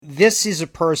this is a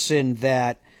person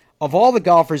that, of all the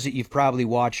golfers that you've probably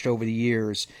watched over the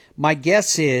years, my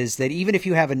guess is that even if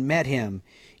you haven't met him,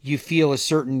 you feel a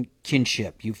certain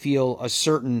kinship. You feel a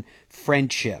certain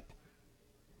friendship,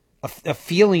 a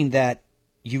feeling that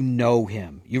you know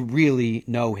him. You really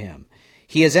know him.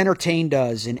 He has entertained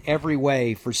us in every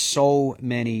way for so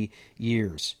many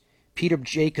years. Peter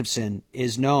Jacobsen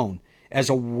is known as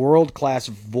a world-class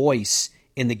voice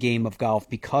in the game of golf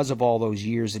because of all those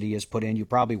years that he has put in. You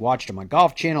probably watched him on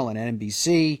Golf Channel and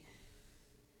NBC.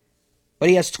 But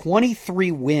he has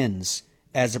 23 wins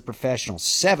as a professional,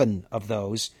 7 of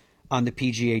those on the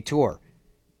PGA Tour.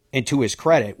 And to his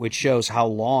credit, which shows how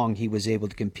long he was able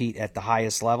to compete at the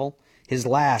highest level, his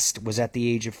last was at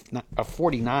the age of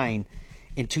 49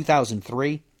 in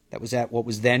 2003. That was at what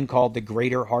was then called the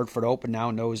Greater Hartford Open,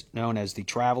 now known as the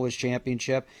Travelers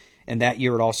Championship. And that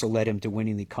year it also led him to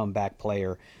winning the Comeback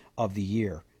Player of the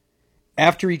Year.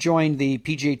 After he joined the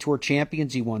PGA Tour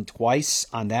Champions, he won twice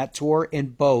on that tour,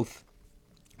 and both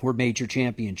were major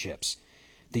championships.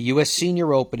 The U.S.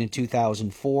 Senior Open in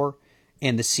 2004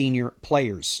 and the Senior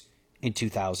Players in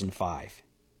 2005.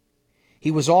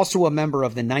 He was also a member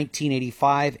of the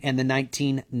 1985 and the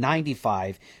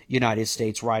 1995 United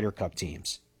States Ryder Cup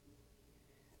teams.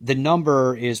 The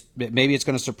number is, maybe it's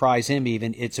going to surprise him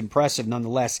even, it's impressive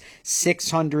nonetheless,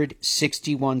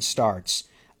 661 starts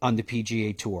on the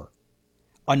PGA Tour.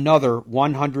 Another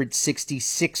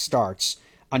 166 starts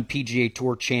on PGA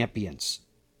Tour Champions.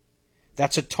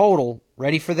 That's a total,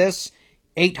 ready for this,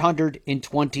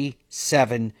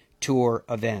 827 tour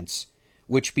events,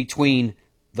 which between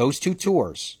those two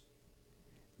tours,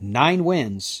 9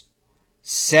 wins,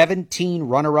 17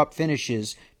 runner-up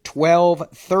finishes, 12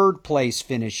 third-place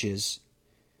finishes,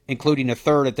 including a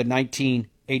third at the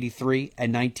 1983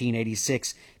 and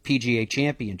 1986 PGA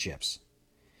Championships.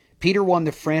 Peter won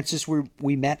the Francis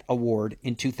Ouimet Award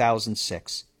in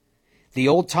 2006, the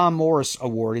Old Tom Morris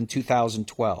Award in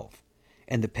 2012,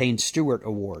 and the Payne Stewart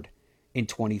Award in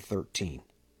 2013.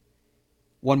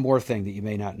 One more thing that you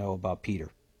may not know about Peter.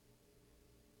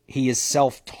 He is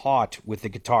self-taught with the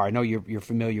guitar. I know you're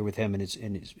familiar with him and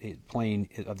his playing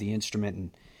of the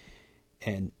instrument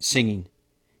and singing.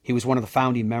 He was one of the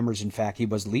founding members. In fact, he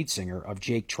was lead singer of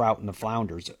Jake Trout and the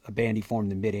Flounders, a band he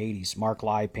formed in the mid-'80s. Mark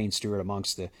Lai, Payne Stewart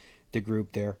amongst the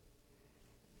group there.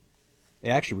 They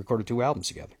actually recorded 2 albums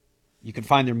together. You can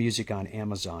find their music on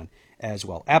Amazon as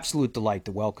well. Absolute delight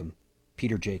to welcome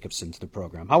Peter Jacobsen to the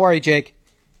program. How are you, Jake?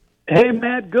 Hey,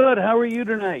 Matt. Good. How are you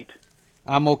tonight?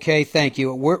 I'm okay, thank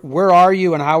you. Where are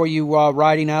you, and how are you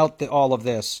riding out all of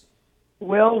this?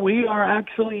 Well, we are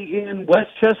actually in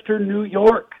Westchester, New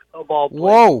York, of all places.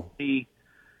 Whoa! The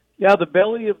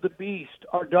belly of the beast.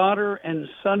 Our daughter and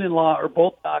son-in-law are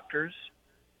both doctors,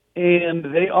 and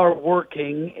they are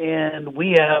working. And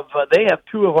we have they have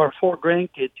 2 of our 4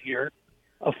 grandkids here,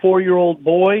 a 4-year-old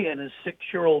boy and a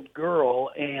 6-year-old girl,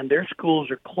 and their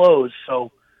schools are closed.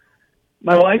 So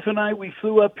my wife and I, we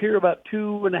flew up here about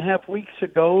 2.5 weeks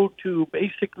ago to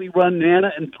basically run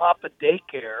Nana and Papa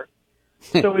daycare.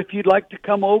 So if you'd like to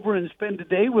come over and spend a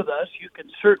day with us, you can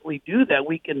certainly do that.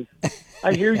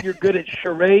 I hear you're good at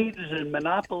charades and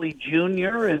Monopoly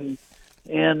Junior and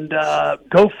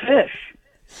go fish.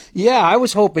 Yeah, I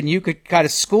was hoping you could kind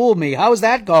of school me. How's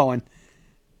that going?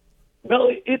 Well,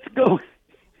 it's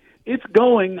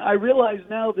going. I realize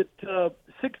now that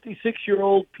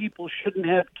 66-year-old people shouldn't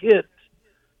have kids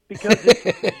because it's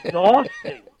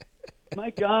exhausting. My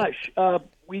gosh,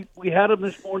 we had them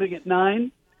this morning at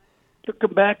 9. Took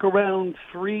them back around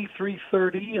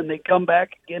 3:30, and they come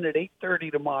back again at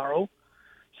 8:30 tomorrow.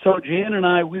 So Jan and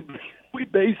I, we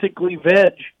basically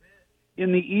veg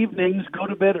in the evenings, go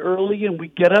to bed early, and we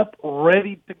get up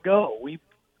ready to go.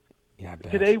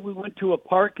 Today we went to a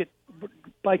park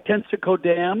by Tensaco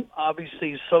Dam.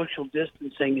 Obviously, social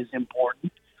distancing is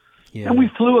important. Yeah. And we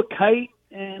flew a kite,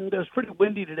 and it was pretty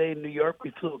windy today in New York.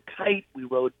 We flew a kite. We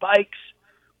rode bikes.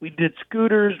 We did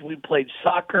scooters. We played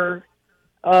soccer.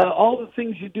 All the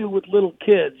things you do with little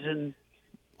kids, and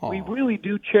we really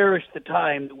do cherish the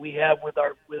time that we have with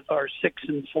our 6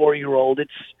 and 4-year-old.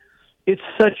 It's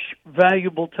such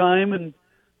valuable time, and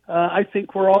I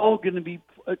think we're all going to be.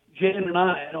 Jan and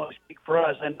I know I speak for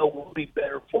us. I know we'll be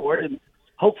better for it, and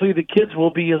hopefully the kids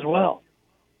will be as well.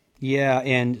 Yeah,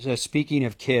 and speaking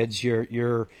of kids,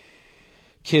 your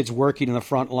kids working in the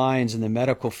front lines in the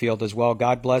medical field as well.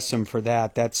 God bless them for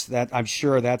that. I'm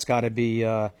sure that's got to be.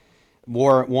 A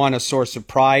source of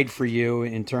pride for you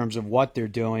in terms of what they're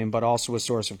doing, but also a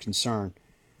source of concern.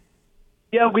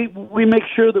 Yeah, we make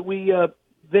sure that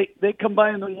they come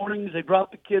by in the mornings, they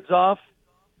drop the kids off,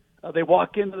 they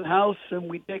walk into the house, and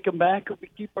we take them back, and we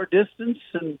keep our distance,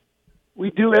 and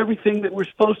we do everything that we're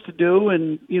supposed to do,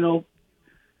 and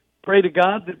pray to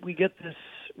God that we get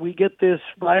this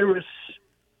virus,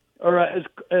 or as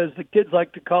the kids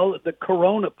like to call it, the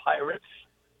Corona pirates.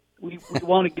 We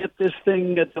want to get this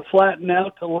thing to flatten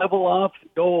out, to level off,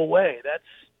 and go away.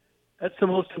 That's the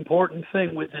most important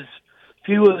thing. With as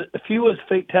few as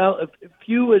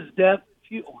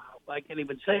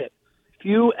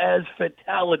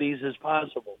fatalities as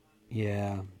possible.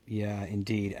 Yeah,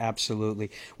 indeed,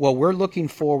 absolutely. Well, we're looking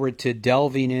forward to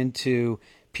delving into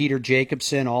Peter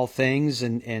Jacobsen, all things,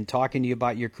 and talking to you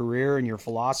about your career and your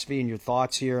philosophy and your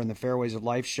thoughts here on the Fairways of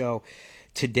Life show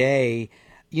today.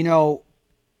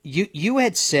 You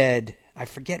had said, I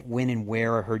forget when and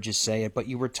where I heard you say it, but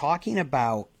you were talking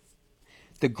about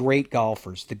the great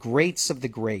golfers, the greats of the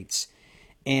greats,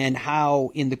 and how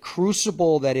in the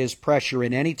crucible that is pressure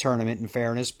in any tournament, in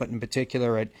fairness, but in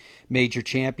particular at major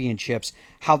championships,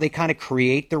 how they kind of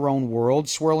create their own world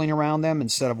swirling around them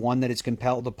instead of one that is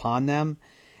compelled upon them.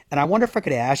 And I wonder if I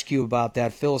could ask you about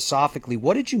that philosophically.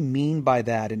 What did you mean by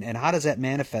that, and how does that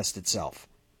manifest itself?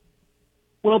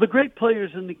 Well, the great players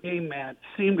in the game, Matt,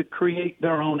 seem to create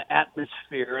their own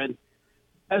atmosphere. And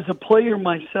as a player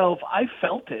myself, I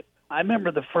felt it. I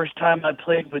remember the first time I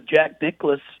played with Jack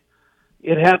Nicklaus.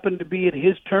 It happened to be at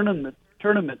his tournament,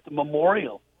 the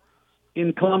Memorial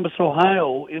in Columbus,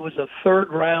 Ohio. It was a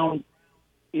third-round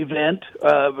event.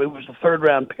 It was a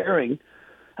third-round pairing.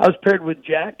 I was paired with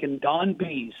Jack and Don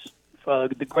Bees,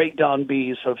 the great Don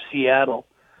Bees of Seattle.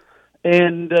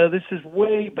 And this is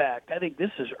way back. I think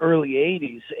this is early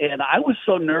 80s. And I was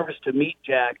so nervous to meet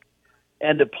Jack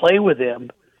and to play with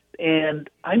him. And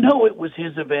I know it was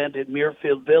his event at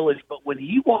Muirfield Village, but when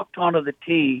he walked onto the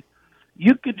tee,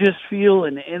 you could just feel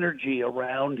an energy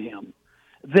around him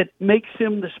that makes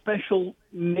him the special,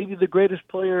 maybe the greatest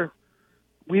player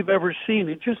we've ever seen.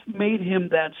 It just made him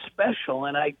that special.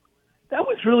 And that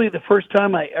was really the first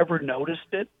time I ever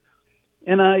noticed it.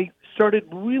 And I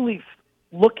started really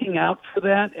looking out for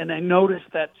that, and I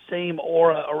noticed that same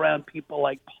aura around people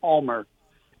like Palmer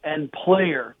and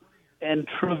Player and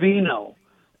Trevino.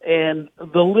 And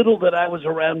the little that I was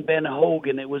around Ben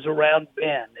Hogan, it was around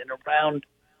Ben and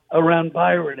around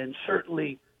Byron, and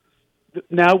certainly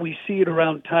now we see it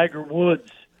around Tiger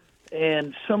Woods.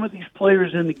 And some of these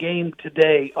players in the game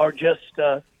today are just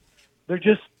they're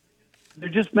just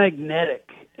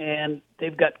magnetic, and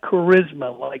they've got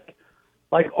charisma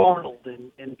like Arnold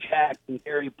and Jack and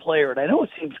Gary Player. And I know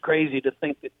it seems crazy to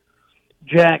think that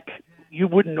Jack, you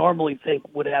wouldn't normally think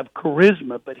would have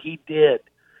charisma, but he did.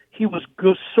 He was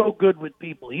so good with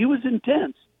people. He was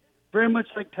intense, very much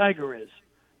like Tiger is.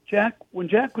 When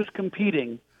Jack was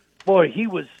competing, boy, he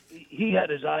had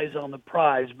his eyes on the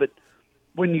prize. But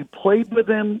when you played with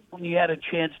him, when you had a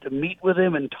chance to meet with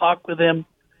him and talk with him,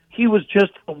 he was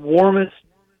just the warmest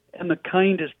and the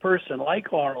kindest person,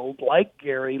 like Arnold, like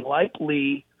Gary, like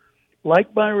Lee,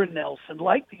 like Byron Nelson,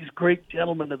 like these great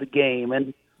gentlemen of the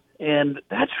game. And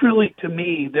that's really, to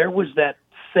me, there was that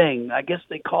thing. I guess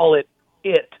they call it.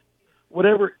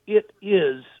 Whatever it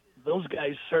is, those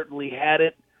guys certainly had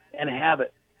it and have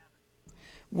it.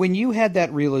 When you had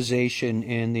that realization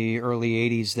in the early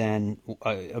 80s then,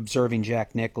 observing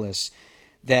Jack Nicklaus,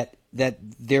 that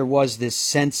there was this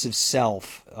sense of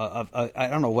self, I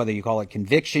don't know whether you call it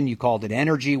conviction, you called it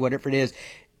energy, whatever it is,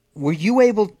 were you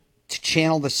able to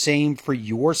channel the same for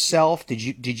yourself?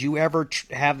 Did you ever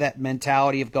have that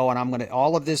mentality of going, I'm going to,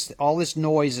 all this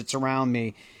noise that's around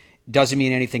me doesn't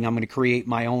mean anything, I'm going to create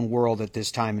my own world at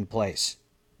this time and place?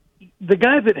 The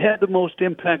guy that had the most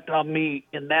impact on me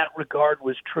in that regard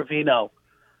was Trevino.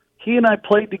 He and I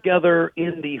played together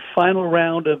in the final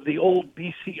round of the old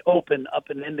BC Open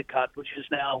up in Endicott, which is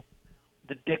now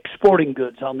the Dick's Sporting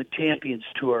Goods on the Champions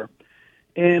Tour.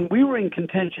 And we were in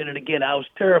contention, and again, I was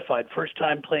terrified, first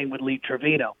time playing with Lee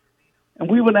Trevino. And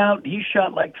we went out, he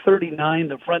shot like 39,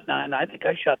 the front nine. I think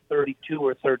I shot 32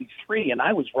 or 33, and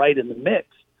I was right in the mix.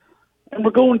 And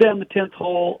we're going down the 10th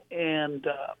hole, and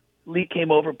Lee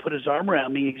came over and put his arm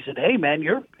around me. He said, "Hey, man,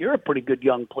 you're a pretty good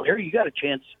young player. You got a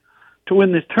chance to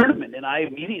win this tournament." And I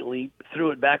immediately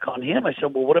threw it back on him. I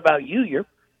said, "Well, what about you?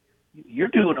 You're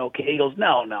doing okay." He goes,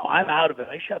 No, I'm out of it.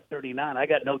 I shot 39. I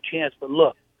got no chance. But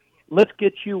look, let's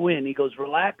get you in." He goes,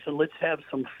 "Relax and let's have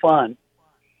some fun."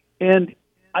 And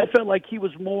I felt like he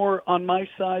was more on my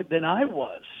side than I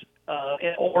was,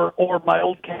 or my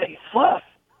old caddy Fluff.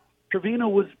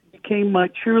 Trevino became my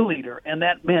cheerleader, and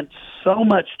that meant so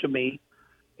much to me.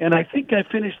 And I think I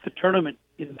finished the tournament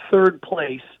in third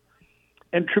place.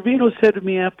 And Trevino said to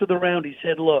me after the round, he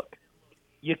said, "Look,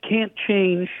 you can't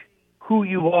change who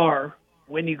you are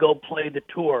when you go play the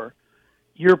tour.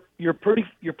 you're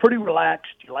pretty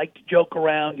relaxed. You like to joke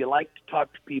around. You like to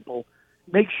talk to people.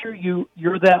 Make sure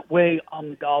you're that way on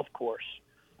the golf course.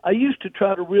 I used to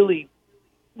try to really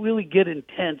get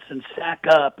intense and sack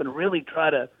up and really try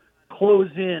to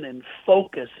close in and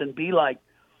focus and be like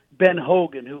Ben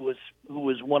Hogan, who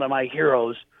was one of my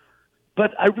heroes.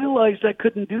 But I realized I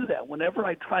couldn't do that. Whenever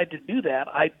I tried to do that,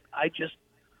 I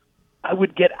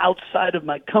would get outside of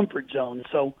my comfort zone.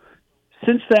 So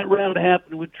since that round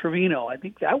happened with Trevino, I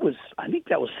think that was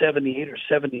 78 or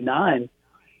 79.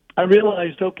 I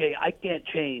realized, okay, I can't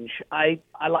change. I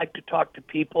like to talk to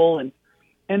people, and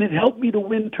it helped me to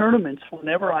win tournaments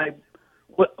whenever I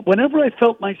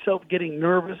felt myself getting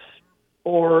nervous,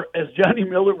 or as Johnny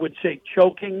Miller would say,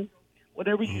 choking.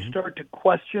 Whenever you start to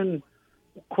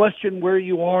question where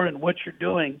you are and what you're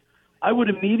doing, I would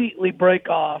immediately break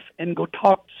off and go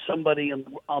talk to somebody in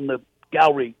the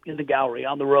gallery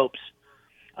on the ropes.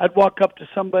 I'd walk up to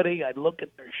somebody, I'd look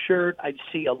at their shirt, I'd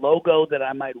see a logo that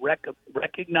I might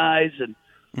recognize, and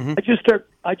I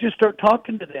just start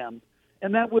talking to them,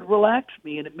 and that would relax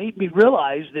me, and it made me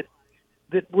realize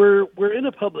that we're in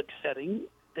a public setting.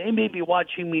 They may be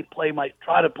watching me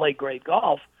try to play great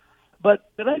golf, but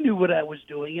I knew what I was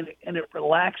doing, and it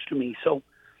relaxed me. So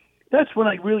that's when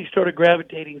I really started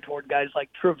gravitating toward guys like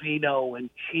Trevino and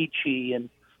Chi-Chi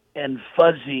and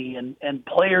Fuzzy and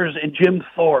players and Jim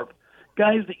Thorpe,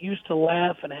 guys that used to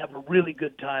laugh and have a really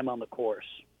good time on the course.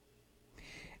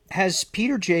 Has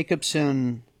Peter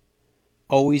Jacobsen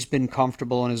always been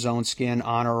comfortable in his own skin,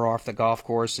 on or off the golf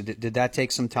course? Did that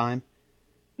take some time?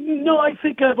 No, I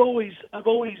think I've always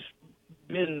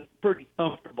been pretty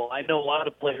comfortable. I know a lot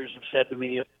of players have said to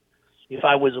me, if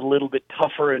I was a little bit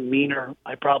tougher and meaner,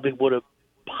 I probably would have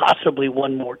possibly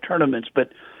won more tournaments.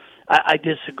 But I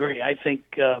disagree. I think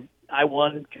I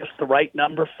won just the right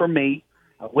number for me.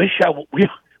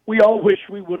 We all wish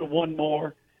we would have won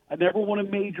more. I never won a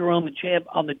major on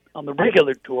the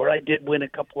regular tour. I did win a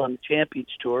couple on the Champions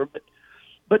Tour,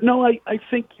 but no, I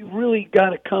think you really got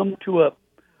to come to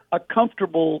a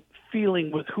comfortable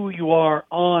feeling with who you are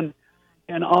on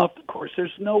and off the course.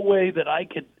 There's no way that I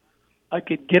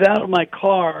could get out of my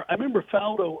car. I remember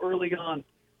Faldo early on.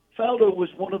 Faldo was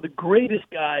one of the greatest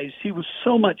guys. He was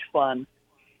so much fun,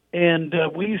 and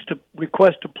we used to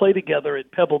request to play together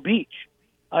at Pebble Beach.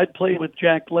 I'd play with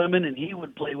Jack Lemmon, and he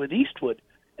would play with Eastwood.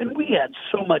 And we had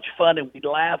so much fun, and we'd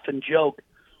laugh and joke.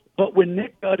 But when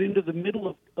Nick got into the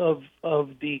middle of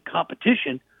the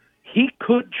competition, he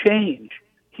could change.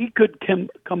 He could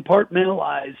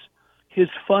compartmentalize his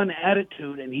fun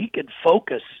attitude, and he could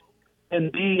focus and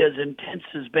be as intense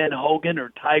as Ben Hogan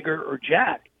or Tiger or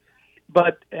Jack.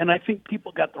 And I think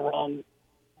people got the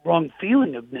wrong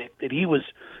feeling of Nick, that he was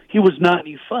not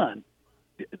any fun.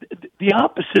 The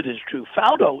opposite is true.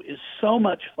 Faldo is so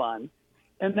much fun,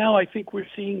 and now I think we're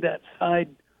seeing that side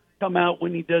come out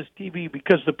when he does TV,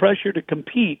 because the pressure to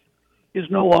compete is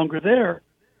no longer there.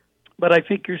 But I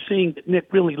think you're seeing that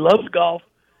Nick really loves golf,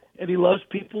 and he loves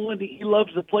people, and he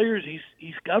loves the players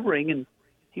he's covering, and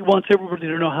he wants everybody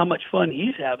to know how much fun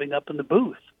he's having up in the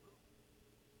booth.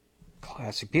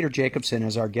 Classic. Peter Jacobsen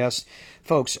is our guest.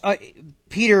 Folks,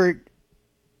 Peter,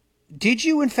 did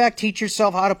you in fact teach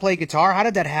yourself how to play guitar? How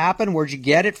did that happen? Where'd you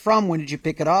get it from? When did you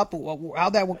pick it up?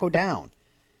 How'd that go down?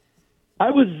 I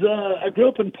grew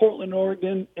up in Portland,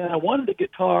 Oregon, and I wanted a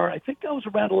guitar. I think I was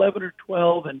around 11 or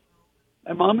 12, and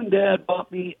my mom and dad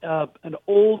bought me an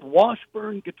old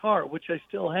Washburn guitar, which I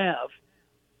still have.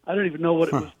 I don't even know what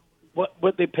it was,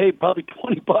 what they paid, probably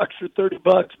 $20 or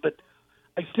 $30, but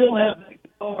I still have that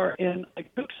guitar, and I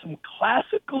took some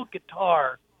classical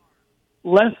guitar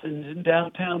lessons in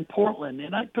downtown Portland,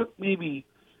 and I took maybe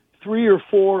 3 or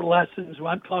 4 lessons.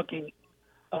 I'm talking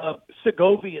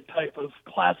Segovia type of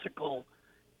classical,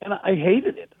 and I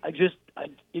hated it.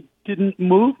 It didn't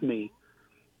move me,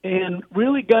 and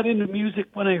really got into music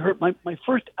when I heard my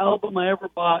first album I ever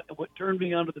bought. And what turned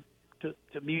me on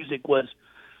to music was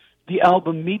the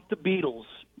album Meet the Beatles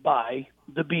by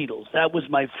the Beatles. That was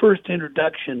my first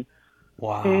introduction.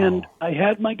 Wow. And I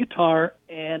had my guitar,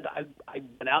 and I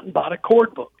went out and bought a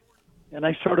chord book, and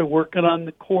I started working on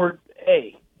the chord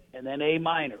A, and then A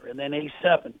minor, and then A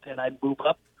seventh, and I'd move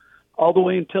up all the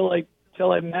way until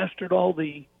I mastered all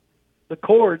the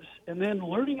chords, and then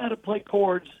learning how to play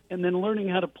chords and then learning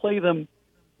how to play them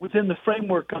within the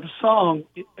framework of a song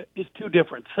is two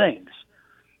different things.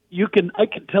 I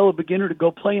could tell a beginner to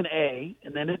go play an A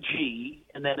and then a G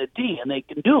and then a D, and they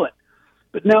can do it.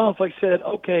 But now if I said,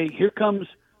 okay, here comes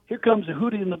a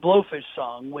Hootie and the Blowfish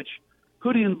song, which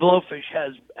Hootie and the Blowfish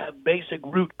have basic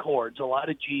root chords, a lot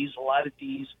of G's, a lot of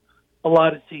D's, a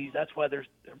lot of C's. That's why they're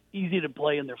easy to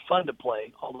play and they're fun to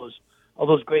play, all all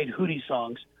those great Hootie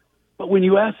songs. But when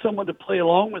you ask someone to play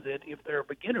along with it, if they're a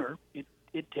beginner,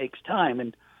 it takes time.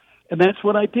 And that's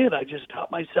what I did. I just taught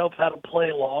myself how to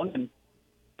play along.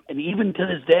 And even to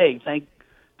this day,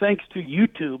 thanks to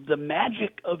YouTube, the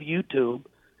magic of YouTube,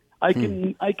 I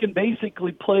can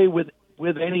basically play with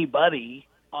anybody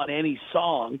on any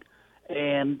song,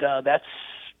 and that's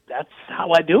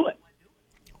how I do it.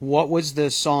 What was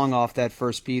the song off that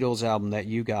first Beatles album that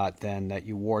you got then that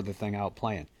you wore the thing out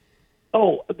playing?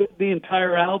 Oh, the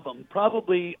entire album.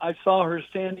 Probably I Saw Her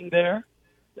Standing There.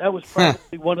 That was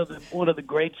probably one of the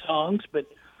great songs. But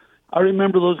I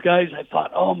remember those guys. I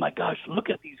thought, oh my gosh, look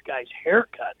at these guys'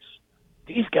 haircuts.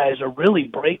 These guys are really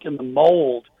breaking the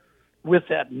mold with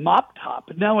that mop top.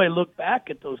 And now I look back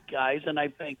at those guys and I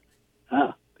think,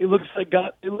 they look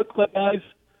like guys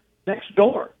next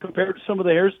door compared to some of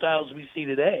the hairstyles we see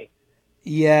today.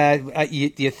 Yeah,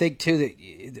 you think too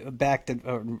that back to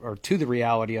or to the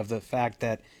reality of the fact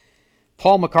that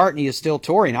Paul McCartney is still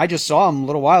touring. I just saw him a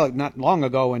little while, not long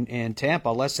ago in Tampa,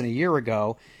 less than a year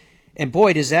ago. And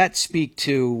boy, does that speak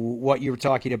to what you were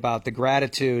talking about, the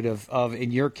gratitude of in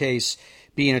your case,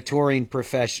 being a touring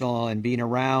professional and being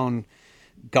around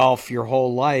golf your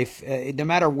whole life. No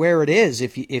matter where it is,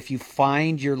 if you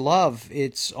find your love,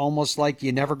 it's almost like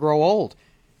you never grow old.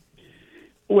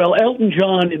 Well, Elton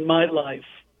John in my life,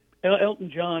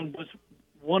 Elton John was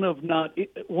one of my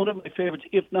favorites,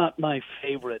 if not my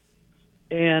favorite.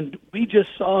 And we just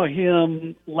saw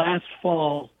him last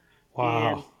fall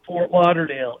in Fort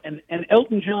Lauderdale. And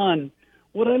Elton John,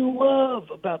 what I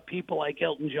love about people like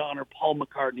Elton John or Paul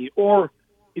McCartney, or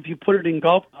if you put it in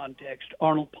golf context,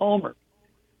 Arnold Palmer,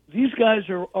 these guys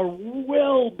are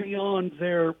well beyond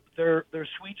their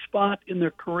sweet spot in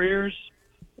their careers.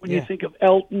 When you think of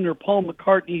Elton or Paul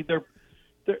McCartney,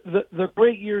 their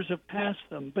great years have passed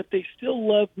them, but they still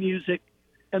love music,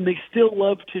 and they still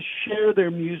love to share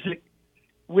their music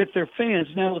with their fans.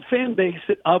 Now, the fan base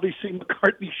that obviously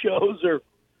McCartney shows or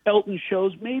Elton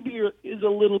shows maybe is a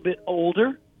little bit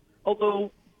older,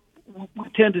 although we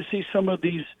tend to see some of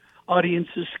these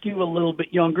audiences skew a little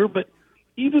bit younger. But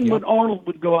even when Arnold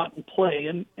would go out and play,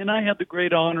 and I had the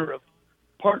great honor of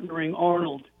partnering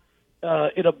Arnold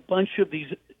at a bunch of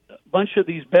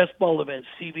these best ball events,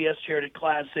 CBS Charity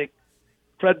Classic,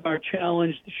 Fred Meyer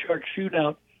Challenge, the Shark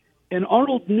Shootout, and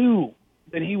Arnold knew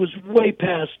that he was way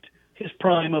past his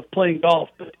prime of playing golf,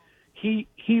 but he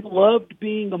loved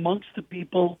being amongst the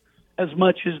people as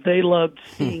much as they loved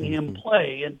seeing him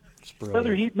play. And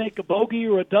whether he'd make a bogey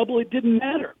or a double, it didn't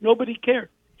matter. Nobody cared.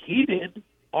 He did.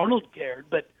 Arnold cared,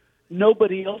 but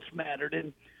nobody else mattered.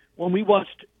 And when we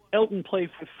watched Elton play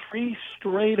for 3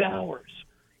 straight hours,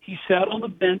 he sat on the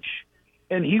bench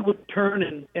and he would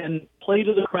turn and play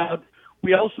to the crowd.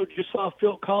 We also just saw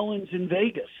Phil Collins in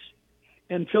Vegas,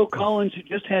 and Phil Collins had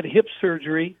just had hip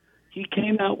surgery. He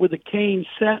came out with a cane,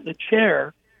 sat in a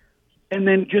chair, and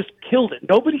then just killed it.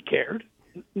 Nobody cared.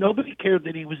 Nobody cared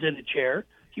that he was in a chair.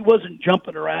 He wasn't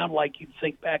jumping around like you'd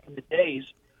think back in the days.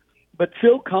 But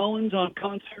Phil Collins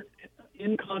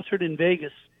in concert in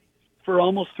Vegas for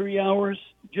almost 3 hours,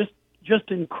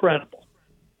 just incredible.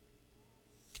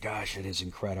 Gosh, it is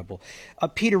incredible.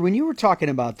 Peter, when you were talking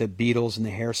about the Beatles and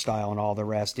the hairstyle and all the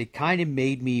rest, it kind of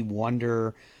made me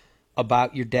wonder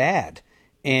about your dad.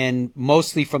 And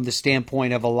mostly from the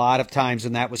standpoint of a lot of times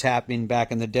when that was happening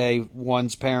back in the day,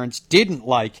 one's parents didn't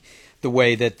like the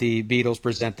way that the Beatles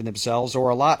presented themselves, or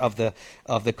a lot of the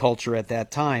culture at that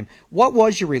time. What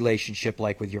was your relationship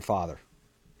like with your father?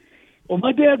 Well,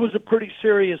 my dad was a pretty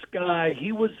serious guy.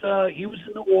 He was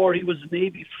in the war. He was a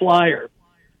Navy flyer.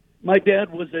 My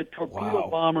dad was a torpedo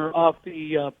bomber off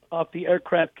the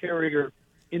aircraft carrier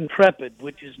Intrepid,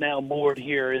 which is now moored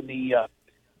here in the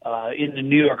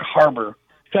New York Harbor.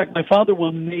 In fact, my father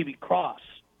won the Navy Cross.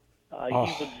 He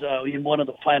was in one of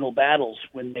the final battles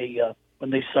when they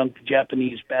sunk the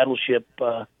Japanese battleship.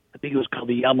 I think it was called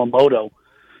the Yamamoto.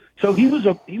 So he was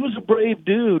a brave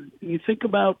dude. You think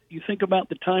about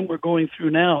the time we're going through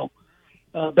now.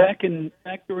 Back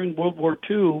during World War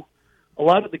II, a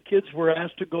lot of the kids were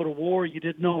asked to go to war. You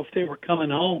didn't know if they were coming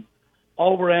home.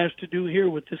 All we're asked to do here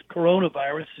with this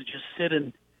coronavirus is just sit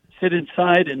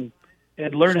inside and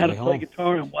learn how to play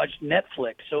guitar and watch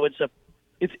Netflix. So it's a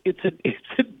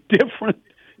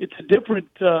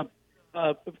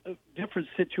different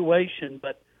situation.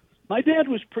 But my dad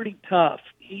was pretty tough.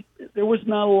 There was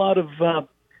not a lot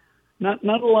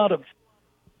of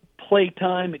play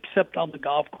time except on the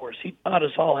golf course. He taught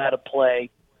us all how to play.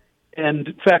 And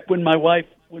in fact, when my wife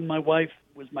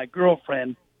was my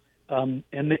girlfriend, and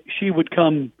she would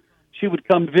come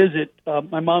visit,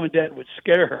 my mom and dad would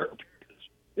scare her because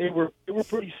they were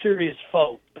pretty serious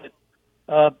folk.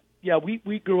 But yeah,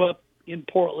 we grew up in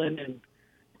Portland, and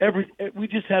we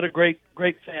just had a great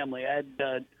family. I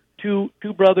had two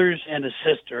brothers and a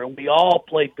sister, and we all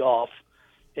played golf.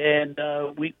 And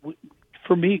we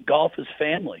for me, golf is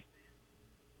family.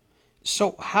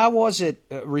 So how was it,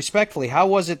 respectfully, how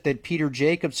was it that Peter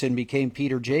Jacobsen became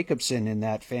Peter Jacobsen in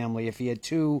that family? If he had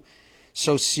two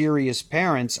so serious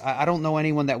parents, I don't know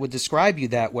anyone that would describe you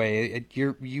that way.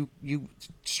 You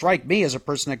strike me as a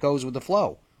person that goes with the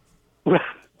flow.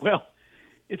 Well,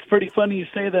 it's pretty funny you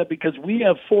say that because we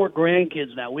have four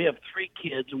grandkids now. We have three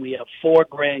kids and we have four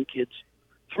grandkids,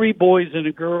 three boys and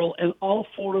a girl, and all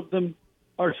four of them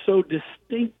are so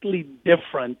distinctly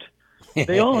different.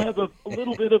 They all have a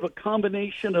little bit of a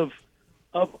combination of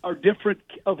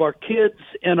our kids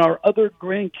and our other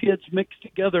grandkids mixed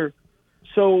together.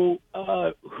 So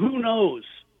who knows?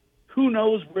 Who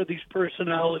knows where these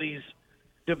personalities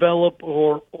develop,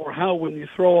 or how, when you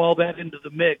throw all that into the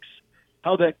mix,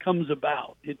 how that comes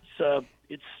about? It's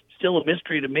still a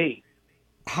mystery to me.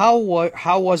 How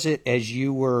was it as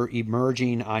you were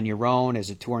emerging on your own as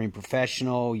a touring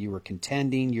professional? You were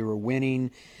contending, you were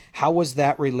winning. How was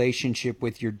that relationship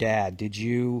with your dad?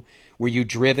 Were you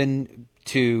driven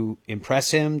to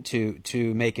impress him,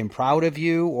 to make him proud of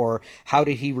you, or how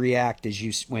did he react as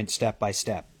you went step by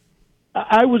step?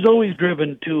 I was always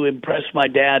driven to impress my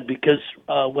dad because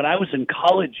when I was in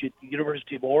college at the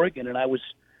University of Oregon, and I was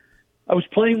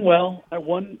playing well. I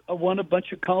won a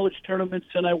bunch of college tournaments,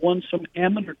 and I won some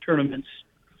amateur tournaments.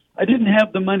 I didn't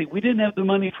have the money. We didn't have the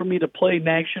money for me to play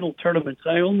national tournaments.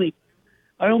 I only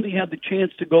had the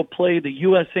chance to go play the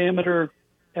U.S. Amateur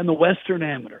and the Western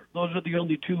Amateur. Those are the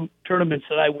only two tournaments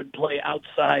that I would play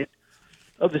outside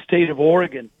of the state of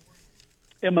Oregon.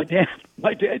 And my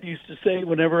dad used to say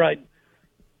whenever I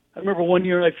remember one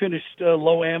year I finished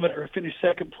low amateur. I finished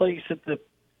second place at the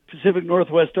Pacific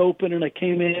Northwest Open, and I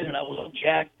came in and I was all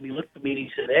jacked, and he looked at me and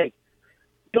he said, "Hey,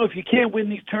 if you can't win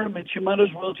these tournaments, you might as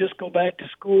well just go back to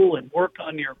school and work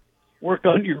on your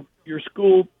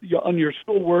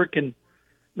schoolwork and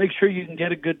make sure you can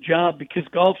get a good job, because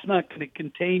golf's not going to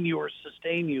contain you or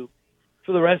sustain you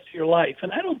for the rest of your life."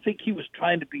 And I don't think he was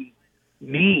trying to be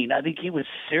mean. I think he was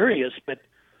serious,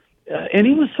 and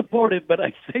he was supportive. But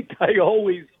I think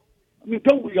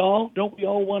don't we all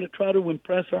want to try to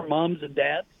impress our moms and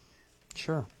dads?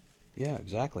 Sure. Yeah,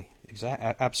 exactly.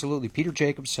 Absolutely. Peter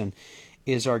Jacobsen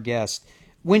is our guest.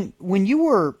 When you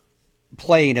were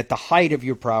playing at the height of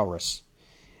your prowess,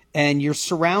 and you're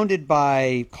surrounded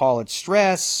by, call it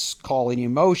stress, call it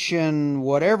emotion,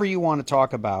 whatever you want to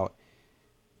talk about,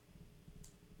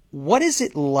 what is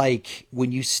it like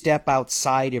when you step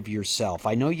outside of yourself?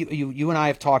 I know you and I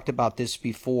have talked about this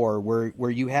before, where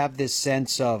you have this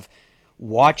sense of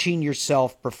watching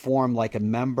yourself perform like a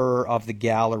member of the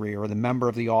gallery or the member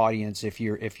of the audience, if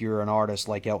you're an artist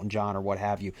like Elton John or what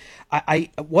have you.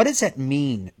 What does that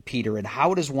mean, Peter, and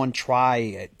how does one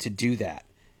try to do that?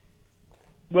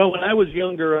 Well, when I was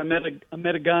younger, I met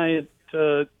a guy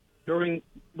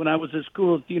when I was at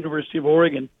school at the University of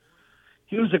Oregon.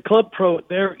 He was a club pro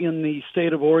there in the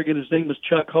state of Oregon. His name was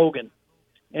Chuck Hogan,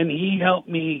 and he helped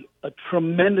me a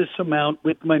tremendous amount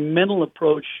with my mental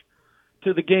approach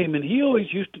to the game. And he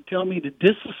always used to tell me to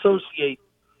disassociate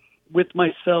with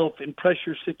myself in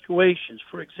pressure situations.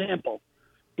 For example,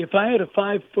 if I had a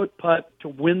 5-foot putt to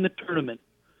win the tournament,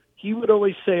 he would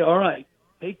always say, "All right,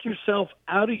 take yourself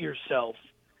out of yourself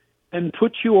and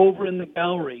put you over in the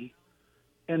gallery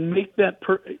and make that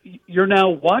you're now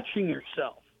watching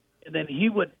yourself." And then he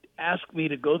would ask me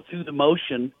to go through the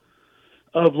motion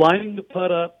of lining the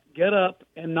putt up, get up,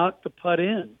 and knock the putt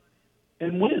in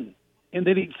and win. And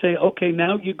then he'd say, "Okay,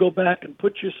 now you go back and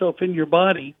put yourself in your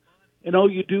body, and all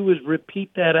you do is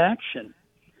repeat that action."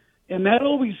 And that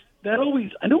always,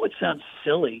 I know it sounds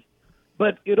silly,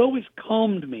 but it always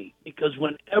calmed me, because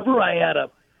whenever I had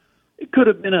it could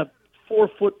have been a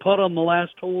 4-foot putt on the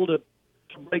last hole to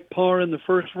break par in the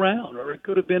first round, or it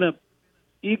could have been a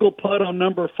eagle putt on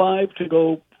number 5 to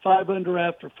go 5 under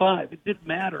after 5. It didn't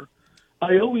matter.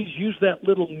 I always used that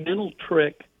little mental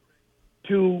trick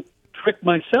to trick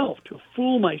myself, to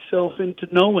fool myself into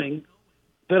knowing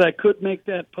that I could make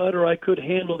that putt or I could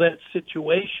handle that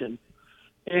situation.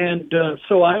 And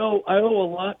so I owe a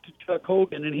lot to Chuck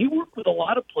Hogan, and he worked with a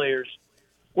lot of players.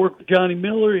 Worked with Johnny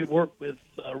Miller, he worked with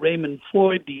Raymond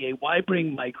Floyd, D.A.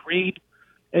 Weibring, Mike Reed,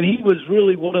 and he was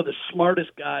really one of the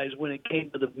smartest guys when it came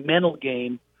to the mental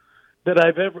game that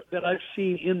I've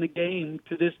seen in the game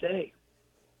to this day.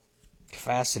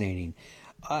 Fascinating.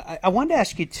 I wanted to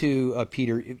ask you too,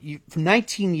 Peter. For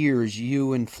 19 years,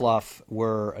 you and Fluff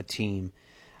were a team.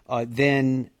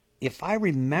 Then if I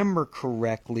remember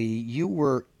correctly, you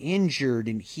were injured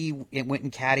and it went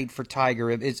and caddied for Tiger.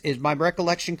 Is my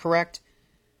recollection correct?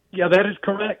 Yeah, that is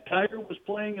correct. Tiger was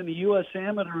playing in the U.S.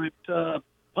 Amateur at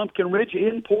Pumpkin Ridge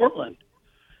in Portland,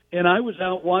 and I was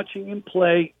out watching him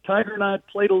play. Tiger and I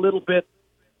played a little bit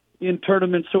in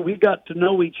tournaments, so we got to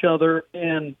know each other,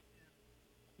 and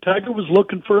Tiger was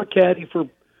looking for a caddy for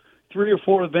 3 or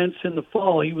 4 events in the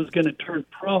fall. He was going to turn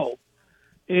pro,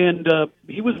 and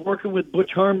he was working with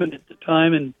Butch Harmon at the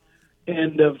time,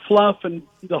 and Fluff and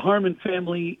the Harmon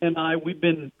family and I, we've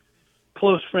been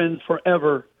close friends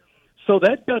forever. So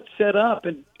that got set up,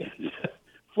 and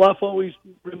Fluff always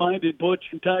reminded Butch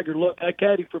and Tiger, look, I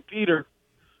caddy for Peter.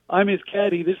 I'm his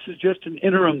caddy. This is just an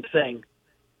interim thing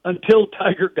until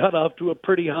Tiger got off to a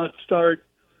pretty hot start,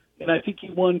 and I think he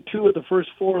won two of the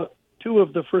first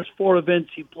four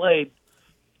events he played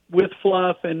with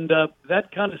Fluff, and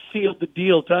that kind of sealed the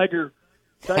deal. Tiger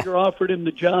offered him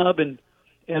the job,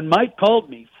 and Mike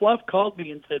called me. Fluff called me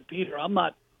and said, Peter, I'm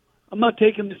not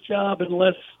taking this job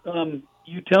unless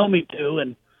you tell me to.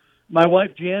 And my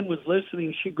wife Jan was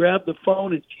listening. She grabbed the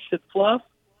phone and she said, Fluff,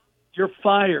 you're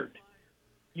fired.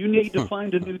 You need to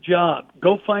find a new job.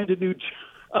 Go find a new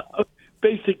job.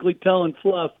 Basically telling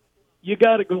Fluff, you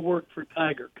got to go work for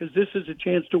Tiger because this is a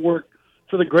chance to work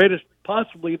for the greatest,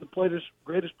 possibly the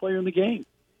greatest player in the game.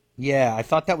 Yeah, I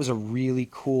thought that was a really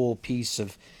cool piece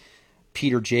of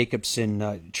Peter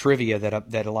Jacobsen trivia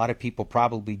that a lot of people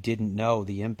probably didn't know,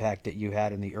 the impact that you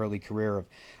had in the early career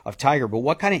of Tiger. But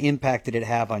what kind of impact did it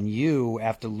have on you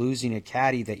after losing a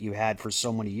caddy that you had for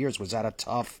so many years? Was that a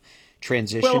tough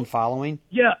transition following?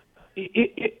 Yeah,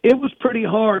 it was pretty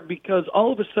hard because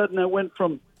all of a sudden I went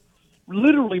from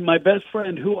literally my best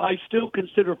friend, who I still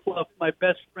consider Fluff my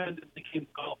best friend in the game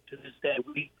of golf to this day.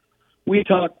 We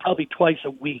talk probably twice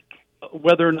a week,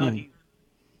 whether or not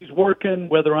he's working,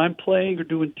 whether I'm playing or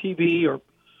doing TV, or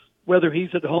whether he's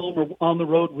at home or on the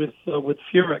road with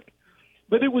Furyk.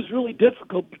 But it was really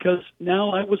difficult because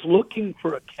now I was looking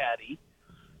for a caddy,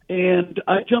 and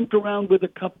I jumped around with a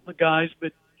couple of guys,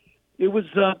 but it was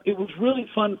really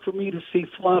fun for me to see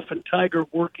Fluff and Tiger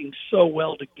working so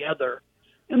well together.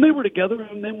 And they were together,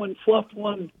 and then when Fluff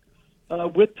won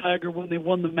with Tiger, when they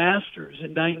won the Masters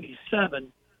in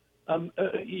 '97,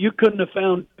 you couldn't have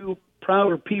found two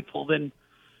prouder people than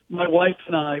my wife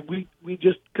and I. We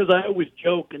just, because I always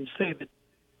joke and say that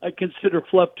I consider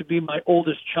Fluff to be my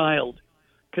oldest child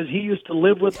because he used to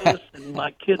live with us, and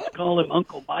my kids call him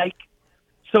Uncle Mike.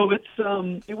 So it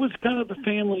was kind of a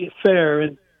family affair,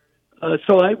 and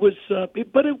so I was,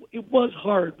 but it was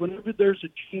hard whenever there's a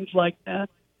change like that.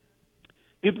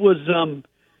 It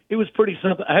was pretty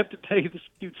something. I have to tell you this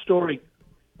cute story.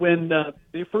 When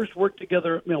they first worked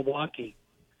together at Milwaukee,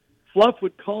 Fluff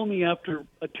would call me after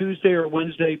a Tuesday or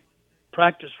Wednesday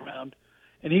practice round,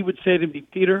 and he would say to me,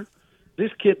 Peter,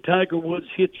 this kid Tiger Woods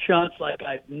hits shots like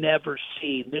I've never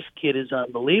seen. This kid is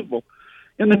unbelievable.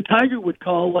 And then Tiger would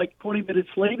call like 20 minutes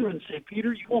later and say,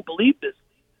 Peter, you won't believe this.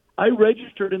 I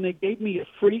registered and they gave me a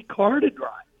free car to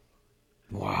drive.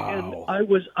 Wow. And I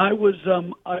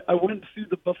went through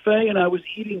the buffet and I was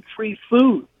eating free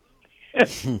food. I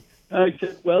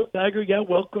said, well, Tiger, yeah,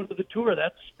 welcome to the tour.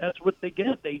 That's what they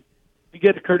get. You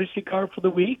get a courtesy car for the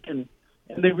week, and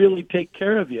they really take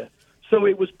care of you. So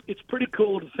it's pretty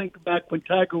cool to think back when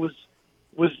Tiger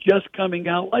was just coming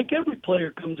out, like every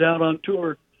player comes out on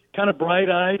tour, kind of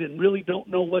bright-eyed and really don't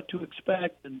know what to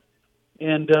expect.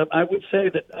 And I would say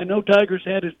that I know Tiger's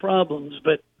had his problems,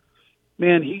 but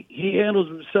man, he handles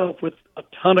himself with a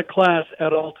ton of class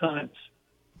at all times.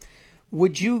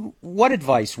 What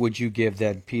advice would you give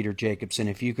then, Peter Jacobsen,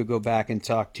 if you could go back and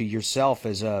talk to yourself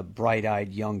as a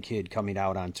bright-eyed young kid coming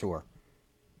out on tour?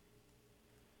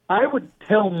 I would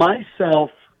tell myself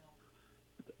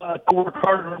to work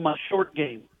harder on my short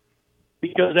game,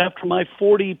 because after my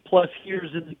 40-plus years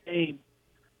in the game,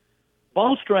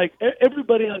 ball strike,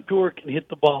 everybody on tour can hit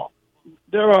the ball.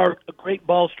 There are great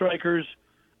ball strikers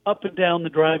up and down the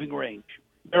driving range.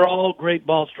 They're all great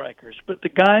ball strikers. But the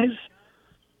guys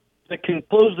that can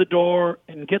close the door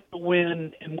and get the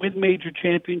win and win major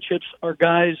championships are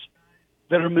guys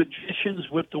that are magicians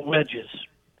with the wedges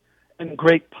and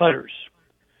great putters.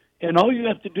 And all you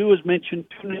have to do is mention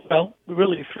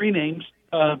really three names,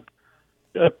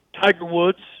 Tiger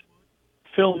Woods,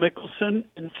 Phil Mickelson,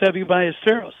 and Seve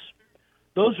Ballesteros.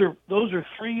 Those are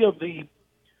three of the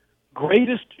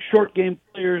greatest short game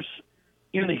players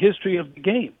in the history of the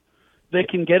game. They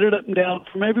can get it up and down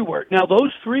from everywhere. Now,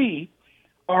 those three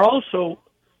are also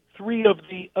three of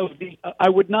the. I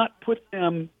would not put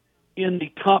them in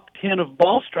the top 10 of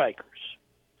ball strikers,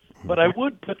 but I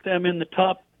would put them in the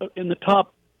top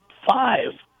 5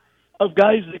 of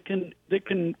guys that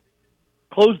can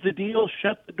close the deal,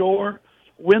 shut the door,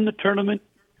 win the tournament,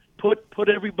 put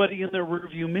everybody in their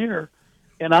rearview mirror.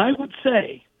 And I would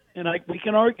say, we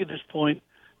can argue this point,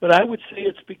 but I would say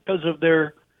it's because of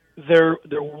their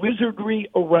wizardry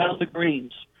around the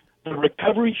greens, the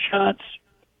recovery shots,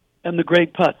 and the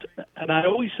great putts. And I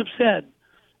always have said,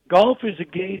 golf is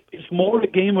more a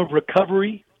game of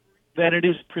recovery than it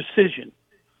is precision.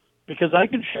 Because I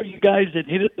can show you guys that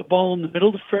hit the ball in the middle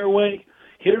of the fairway,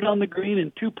 hit it on the green,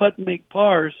 and two-putt and make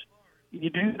pars. You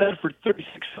do that for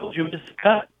 36 holes, you miss the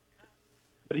cut.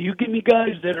 But you give me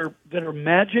guys that are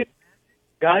magic,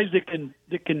 guys that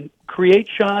can create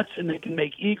shots and they can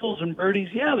make eagles and birdies.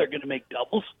 Yeah, they're going to make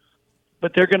doubles,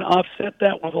 but they're going to offset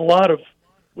that with a lot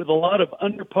of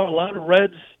under par, a lot of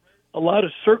reds, a lot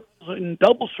of circles and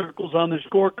double circles on their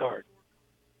scorecard.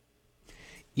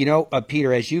 You know,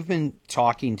 Peter, as you've been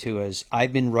talking to us,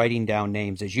 I've been writing down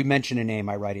names. As you mention a name,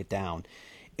 I write it down.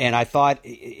 And I thought,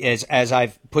 as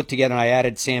I've put together, and I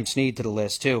added Sam Snead to the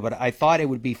list too, but I thought it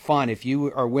would be fun, if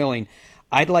you are willing,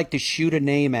 I'd like to shoot a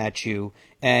name at you,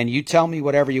 and you tell me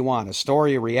whatever you want, a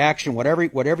story, a reaction,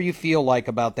 whatever you feel like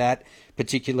about that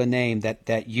particular name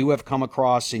that you have come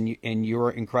across in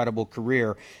your incredible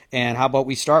career. And how about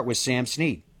we start with Sam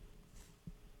Snead?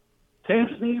 Sam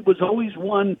Snead was always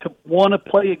one to want to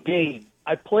play a game.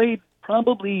 I played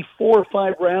probably 4 or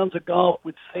 5 rounds of golf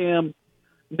with Sam,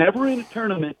 never in a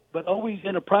tournament, but always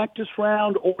in a practice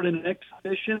round or in an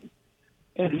exhibition.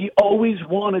 And he always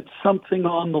wanted something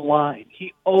on the line.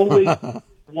 He always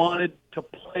wanted to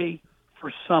play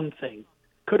for something.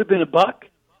 Could have been a buck,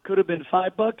 could have been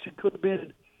 $5, it could have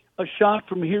been a shot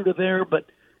from here to there, but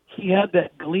he had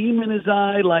that gleam in his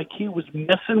eye like he was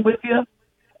messing with you,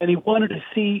 and he wanted to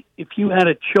see if you had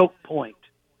a choke point.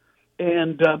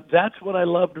 And that's what I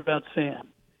loved about Sam.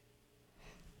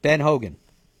 Ben Hogan.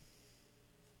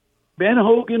 Ben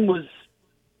Hogan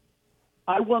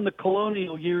I won the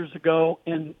Colonial years ago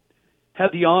and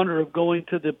had the honor of going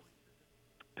to the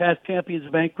Past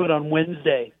Champions Banquet on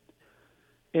Wednesday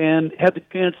and had the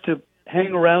chance to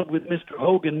hang around with Mr.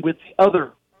 Hogan with the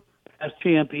other Past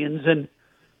Champions. And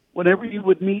whenever you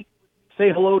would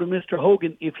say hello to Mr.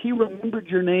 Hogan, if he remembered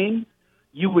your name,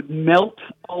 you would melt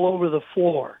all over the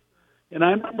floor. And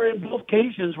I remember in both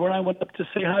occasions when I went up to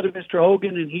say hi to Mr.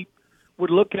 Hogan and he would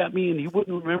look at me and he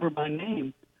wouldn't remember my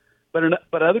name.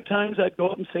 But other times I'd go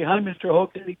up and say, "Hi, Mr.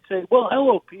 Hogan." And he'd say, "Well,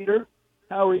 hello, Peter.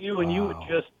 How are you?" And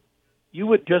wow. you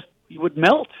would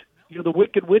melt. You're the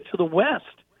Wicked Witch of the West.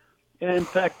 And in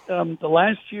fact, the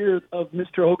last year of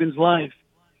Mr. Hogan's life,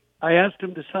 I asked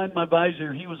him to sign my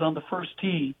visor. He was on the first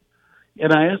tee,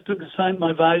 and I asked him to sign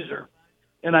my visor.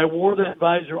 And I wore that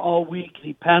visor all week.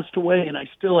 He passed away, and I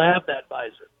still have that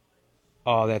visor.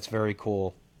 Oh, that's very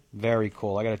cool. Very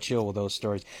cool. I got to chill with those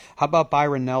stories. How about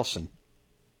Byron Nelson?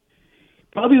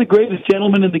 Probably the greatest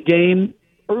gentleman in the game.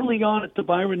 Early on at the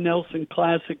Byron Nelson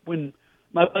Classic, when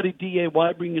my buddy D.A.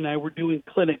 Weibring and I were doing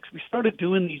clinics, we started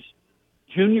doing these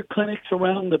junior clinics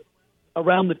around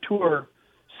the tour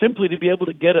simply to be able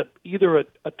to get either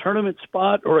a tournament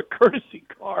spot or a courtesy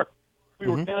car. We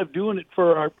were kind of doing it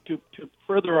to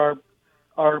further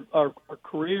our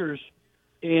careers.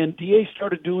 And D.A.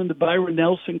 started doing the Byron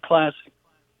Nelson Classic.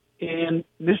 And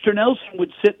Mr. Nelson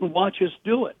would sit and watch us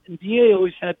do it. And D.A.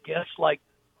 always had guests like,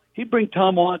 he'd bring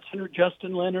Tom Watson or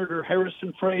Justin Leonard or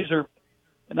Harrison Fraser.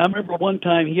 And I remember one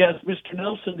time he asked Mr.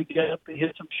 Nelson to get up and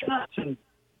hit some shots. And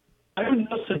Byron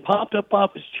Nelson popped up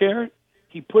off his chair.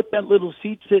 He put that little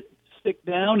stick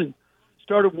down and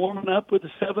started warming up with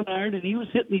a 7-iron. And he was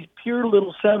hitting these pure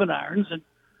little 7-irons. And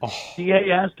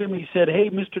D.A. asked him, he said, "Hey,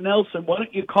 Mr. Nelson, why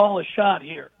don't you call a shot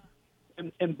here?"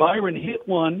 And Byron hit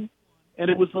one. And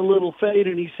it was a little fade,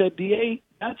 and he said, "D.A.,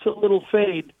 that's a little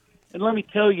fade. And let me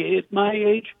tell you, at my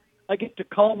age, I get to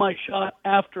call my shot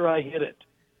after I hit it."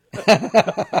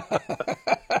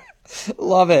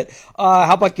 Love it.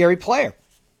 How about Gary Player?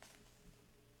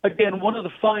 Again, one of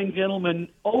the fine gentlemen,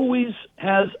 always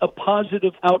has a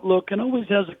positive outlook and always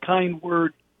has a kind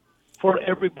word for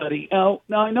everybody. Now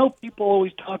I know people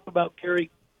always talk about Gary,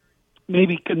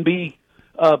 maybe can be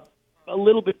a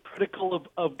little bit critical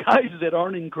of guys that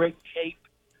aren't in great shape.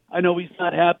 I know he's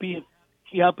not happy if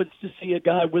he happens to see a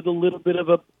guy with a little bit of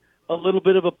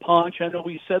a paunch. I know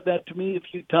he said that to me a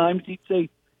few times. He'd say,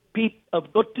 "Pete,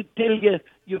 I've got to tell you,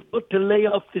 you've got to lay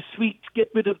off the sweets, get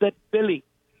rid of that belly."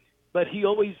 But he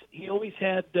always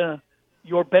had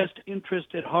your best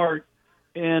interest at heart.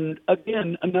 And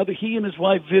again, he and his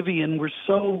wife Vivian were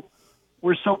so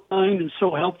kind and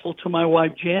so helpful to my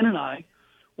wife Jan and I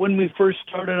when we first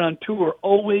started on tour.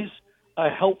 Always a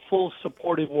helpful,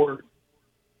 supportive word.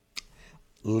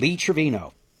 Lee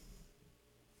Trevino.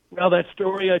 Well, that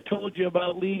story I told you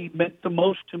about Lee meant the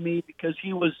most to me because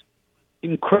he was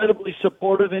incredibly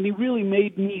supportive, and he really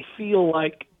made me feel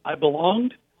like I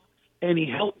belonged, and he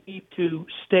helped me to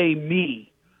stay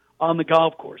me on the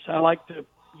golf course.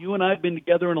 You and I have been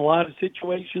together in a lot of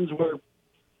situations where,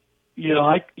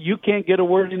 you can't get a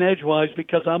word in edgewise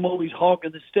because I'm always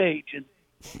hogging the stage.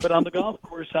 But on the golf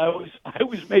course, I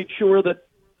always made sure that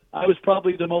I was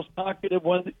probably the most talkative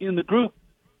one in the group,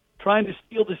 trying to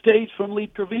steal the stage from Lee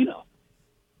Trevino.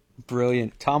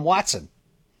 Brilliant. Tom Watson.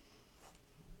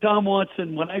 Tom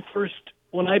Watson, when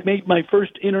I made my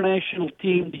first international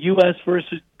team, the U.S.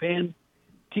 versus Japan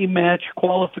team match,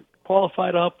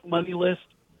 qualified off the money list,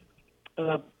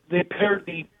 they paired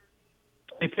the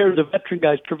veteran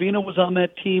guys. Trevino was on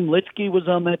that team. Litsky was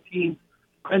on that team.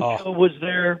 Crenshaw was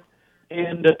there.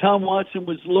 And Tom Watson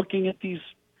was looking at these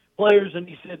players, and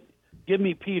he said, "Give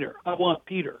me Peter. I want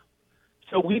Peter."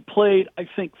 So we played, I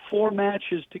think, 4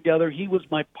 matches together. He was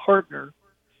my partner.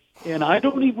 And I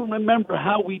don't even remember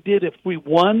how we did, if we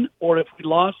won or if we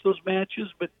lost those matches,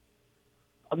 but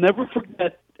I'll never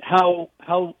forget how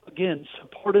again,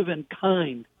 supportive and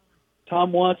kind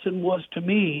Tom Watson was to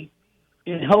me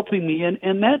in helping me.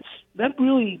 And that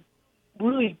really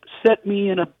set me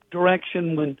in a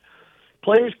direction when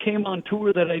players came on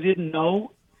tour that I didn't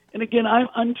know. And again,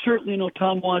 I'm certainly no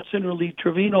Tom Watson or Lee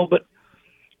Trevino, but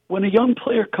when a young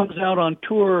player comes out on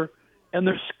tour and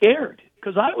they're scared,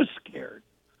 because I was scared,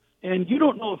 and you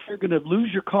don't know if you're going to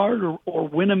lose your card or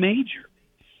win a major.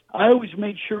 I always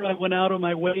made sure I went out of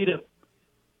my way to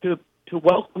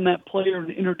welcome that player and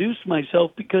introduce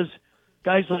myself, because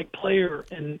guys like Player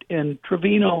and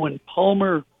Trevino and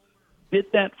Palmer did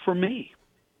that for me.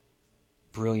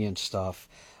 Brilliant stuff.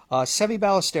 Seve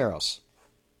Ballesteros.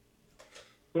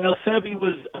 Well, Seve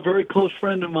was a very close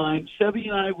friend of mine. Seve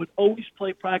and I would always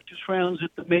play practice rounds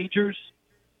at the majors,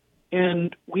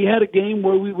 and we had a game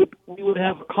where we would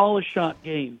have a call a shot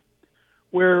game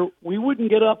where we wouldn't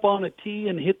get up on a tee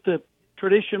and hit the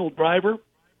traditional driver.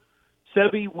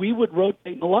 Seve, we would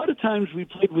rotate. A lot of times we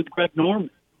played with Greg Norman.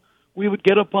 We would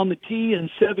get up on the tee, and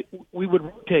Seve, we would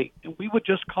rotate, and we would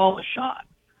just call a shot.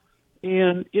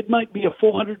 And it might be a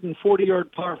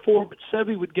 440-yard par 4, but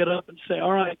Seve would get up and say,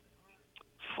 "All right,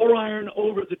 4-iron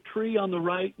over the tree on the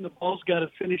right, and the ball's got to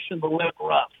finish in the left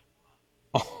rough."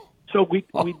 So we'd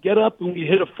get up and we'd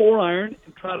hit a 4-iron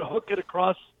and try to hook it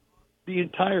across the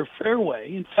entire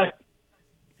fairway. In fact,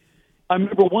 I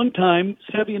remember one time,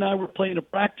 Seve and I were playing a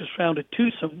practice round at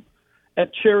Tucson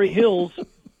at Cherry Hills,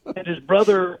 and his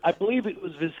brother, I believe it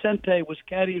was Vicente, was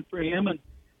caddying for him, and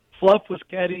Fluff was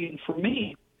caddying for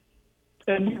me.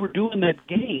 And we were doing that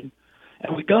game,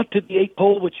 and we got to the 8th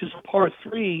hole, which is a par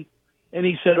 3, and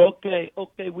he said, okay,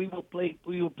 we will play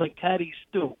caddies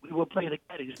too. We will play the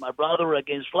caddies, my brother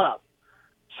against Fluff.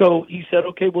 So he said,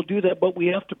 okay, we'll do that, but we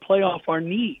have to play off our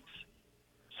knees.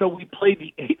 So we played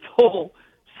the 8th hole.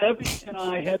 Seve and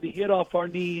I had to hit off our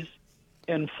knees,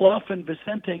 and Fluff and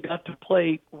Vicente got to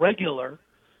play regular,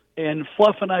 and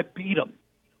Fluff and I beat them.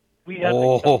 We had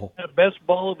a best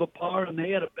ball of a par, and they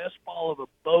had a best ball of a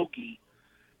bogey.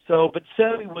 So, but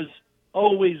Seve was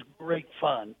always great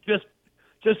fun. Just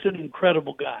an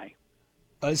incredible guy.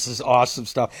 This is awesome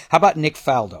stuff. How about Nick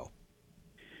Faldo?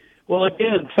 Well,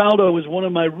 again, Faldo is one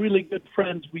of my really good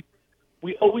friends.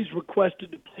 We always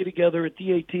requested to play together at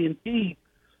the AT&T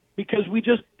because we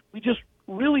just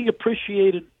really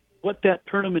appreciated what that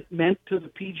tournament meant to the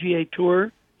PGA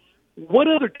Tour. What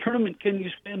other tournament can you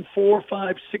spend 4,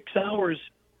 5, 6 hours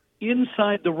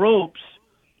inside the ropes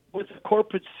with a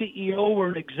corporate CEO or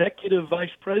an executive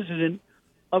vice president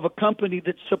of a company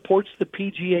that supports the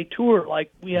PGA Tour?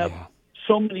 Like, we have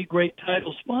so many great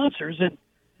title sponsors, and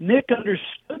Nick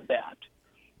understood that.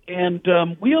 And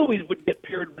we always would get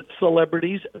paired with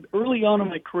celebrities. Early on in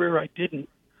my career, I didn't.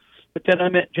 But then I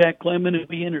met Jack Lemmon, and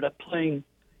we ended up playing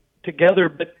together.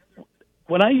 But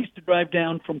when I used to drive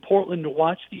down from Portland to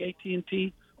watch the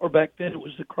AT&T, or back then it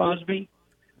was the Crosby,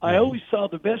 I always saw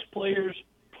the best players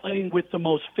playing with the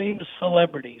most famous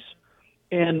celebrities.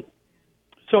 And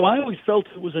so I always felt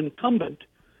it was incumbent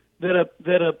that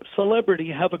a celebrity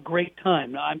have a great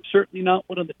time. Now, I'm certainly not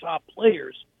one of the top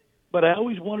players, but I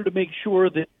always wanted to make sure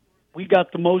that we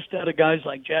got the most out of guys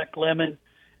like Jack Lemmon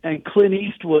and Clint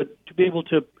Eastwood to be able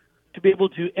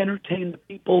to entertain the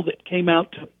people that came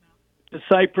out to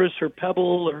Cypress or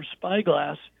Pebble or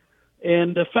Spyglass.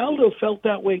 And Faldo felt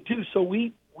that way too. So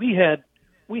we had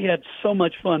so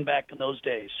much fun back in those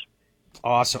days.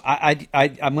 Awesome.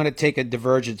 I'm going to take a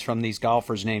divergence from these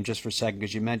golfers' names just for a second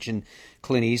because you mentioned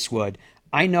Clint Eastwood.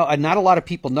 I know not a lot of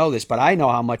people know this, but I know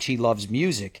how much he loves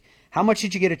music. How much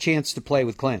did you get a chance to play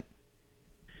with Clint?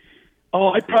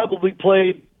 Oh, I probably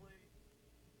played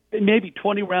maybe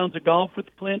 20 rounds of golf with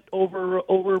Clint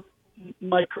over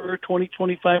my career, 20,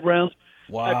 25 rounds.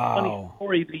 Funny Wow.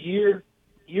 story. The year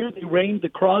they rained the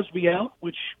Crosby out,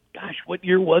 which, gosh, what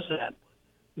year was that?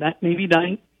 Not maybe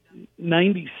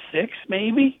 96,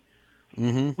 maybe.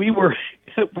 Mm-hmm. We were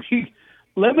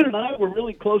Lemon and I were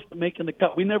really close to making the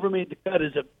cut. We never made the cut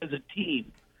as a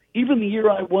team. Even the year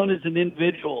I won as an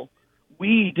individual,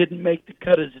 we didn't make the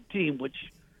cut as a team, which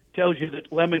tells you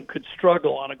that Lemon could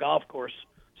struggle on a golf course,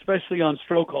 especially on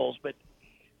stroke holes. But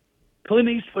Clint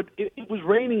Eastwood, it was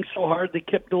raining so hard they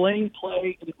kept delaying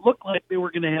play, and it looked like they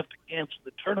were going to have to cancel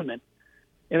the tournament.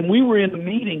 And we were in a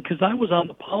meeting because I was on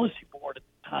the policy board at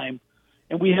the time,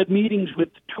 and we had meetings with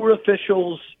tour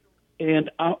officials and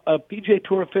PGA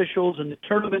Tour officials and the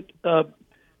tournament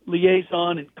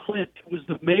liaison, and Clint, who was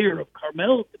the mayor of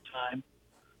Carmel at the time.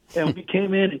 And we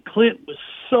came in, and Clint was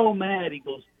so mad. He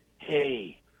goes,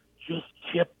 "Hey, just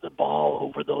chip the ball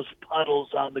over those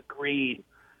puddles on the green.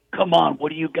 Come on,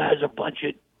 what are you guys, a bunch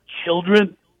of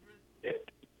children?"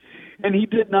 And he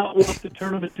did not want the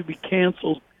tournament to be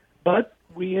canceled, but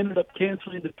we ended up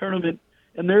canceling the tournament,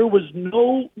 and there was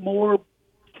no more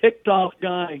ticked-off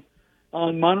guy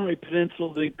on Monterey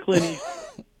Peninsula than Clint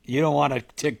Eastwood. You don't want a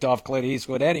ticked off Clint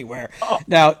Eastwood anywhere. Oh,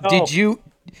 Now, no.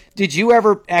 did you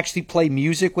ever actually play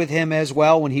music with him as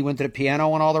well when he went to the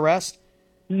piano and all the rest?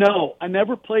 No, I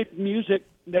never played music.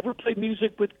 Never played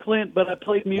music with Clint, but I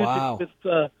played music Wow.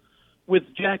 with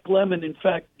Jack Lemmon. In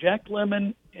fact, Jack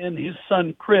Lemmon and his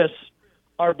son Chris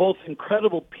are both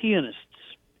incredible pianists,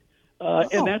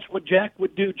 and that's what Jack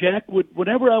would do. Jack would,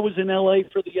 whenever I was in L.A.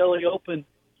 for the L.A. Open,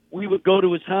 we would go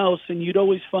to his house, and you'd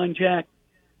always find Jack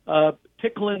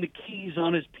tickling the keys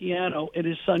on his piano, and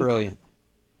his son Brilliant.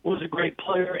 was a great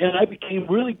player. And I became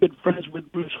really good friends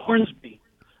with Bruce Hornsby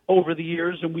over the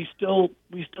years, and we still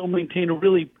maintain a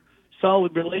really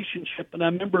solid relationship. And I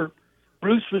remember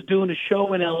Bruce was doing a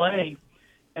show in L.A.,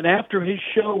 and after his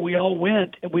show, we all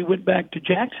went, and we went back to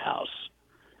Jack's house.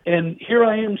 And here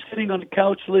I am sitting on the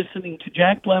couch listening to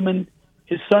Jack Lemmon,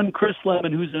 his son Chris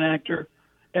Lemmon, who's an actor,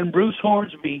 and Bruce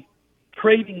Hornsby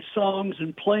trading songs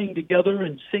and playing together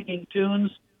and singing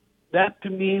tunes. That, to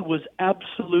me, was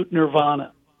absolute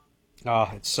nirvana.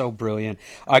 Oh, it's so brilliant.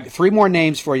 3 more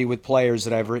names for you with players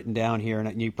that I've written down here,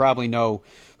 and you probably know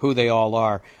who they all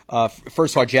are.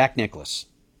 First of all, Jack Nicklaus.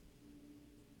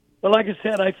 But like I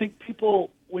said, I think people,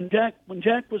 when Jack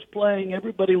was playing,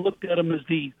 everybody looked at him as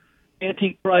the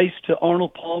antichrist to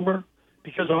Arnold Palmer,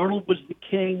 because Arnold was the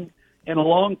king, and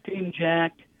along came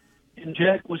Jack, and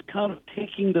Jack was kind of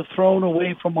taking the throne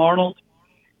away from Arnold.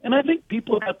 And I think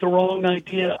people got the wrong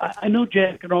idea. I know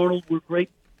Jack and Arnold were great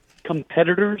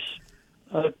competitors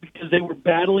because they were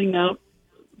battling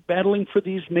for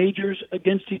these majors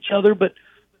against each other, but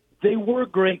they were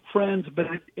great friends. But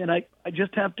I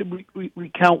just have to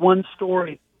recount one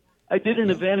story. I did an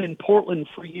event in Portland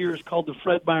for years called the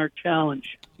Fred Meyer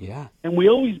Challenge. Yeah. And we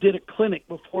always did a clinic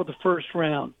before the first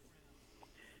round.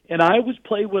 And I was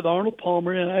played with Arnold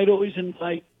Palmer, and I'd always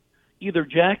invite either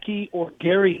Jackie or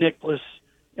Gary Nicklaus.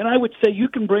 And I would say, you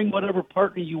can bring whatever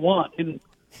partner you want. And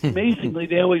amazingly,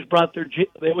 they always brought their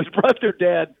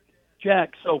dad,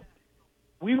 Jack. So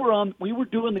we were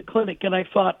doing the clinic, and I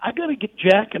thought, I got to get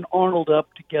Jack and Arnold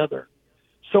up together.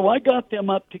 So I got them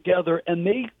up together, and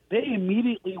they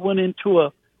immediately went into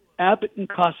a Abbott and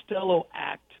Costello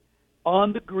act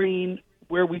on the green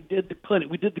where we did the clinic.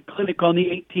 We did the clinic on the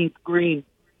 18th green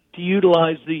to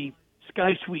utilize the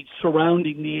sky suite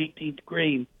surrounding the 18th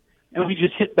green, and we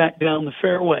just hit back down the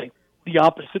fairway, the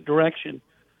opposite direction.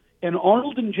 And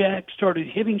Arnold and Jack started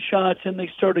hitting shots, and they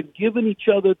started giving each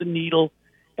other the needle,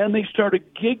 and they started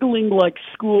giggling like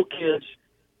school kids.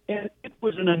 And it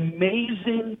was an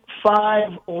amazing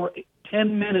 5 or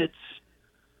 10 minutes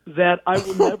that I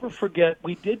will never forget.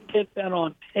 We did get that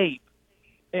on tape.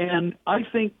 And I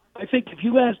think if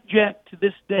you ask Jack to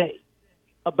this day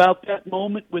about that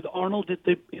moment with Arnold at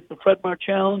the Fred Meyer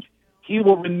Challenge, he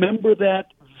will remember that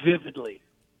vividly.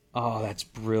 Oh, that's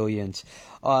brilliant.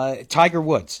 Tiger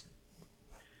Woods.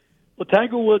 Well,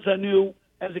 Tiger Woods, I knew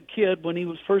as a kid when he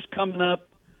was first coming up.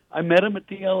 I met him at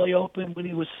the LA Open when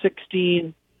he was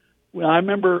 16. Well, I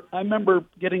remember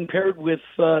getting paired with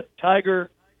Tiger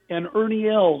and Ernie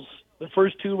Els the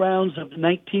first 2 rounds of the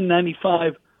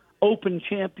 1995 Open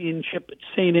Championship at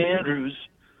St. Andrews.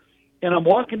 And I'm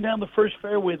walking down the first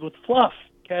fairway with Fluff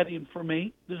caddying for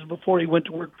me. This is before he went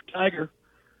to work for Tiger.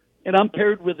 And I'm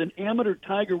paired with an amateur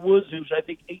Tiger Woods who's, I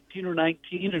think, 18 or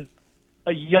 19, and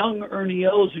a young Ernie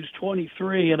Els who's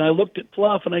 23. And I looked at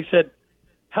Fluff and I said,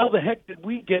 how the heck did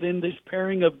we get in this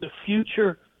pairing of the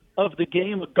future of the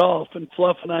game of golf? And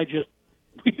Fluff and I just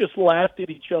we just laughed at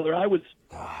each other. I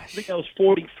think I was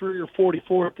 43 or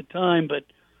 44 at the time, but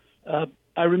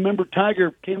I remember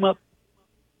Tiger came up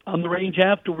on the range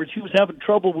afterwards. He was having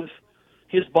trouble with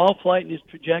his ball flight and his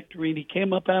trajectory, and he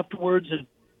came up afterwards, and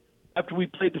after we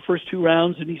played the first 2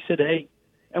 rounds, and he said, hey,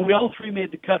 and we all three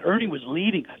made the cut. Ernie was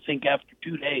leading, I think, after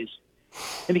 2 days.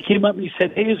 And he came up and he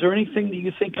said, hey, is there anything that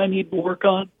you think I need to work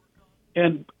on?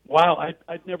 And, wow,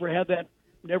 I'd never had that,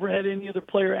 never had any other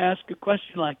player ask a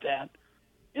question like that.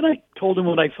 And I told him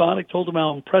what I thought. I told him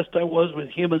how impressed I was with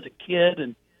him as a kid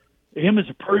and him as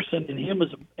a person and him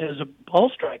as a ball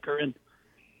striker. And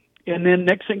then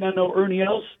next thing I know, Ernie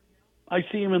Els, I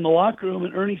see him in the locker room,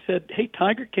 and Ernie said, hey,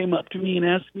 Tiger came up to me and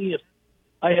asked me if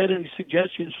I had any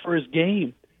suggestions for his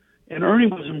game. And Ernie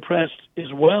was impressed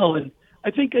as well. And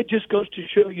I think it just goes to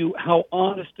show you how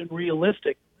honest and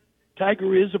realistic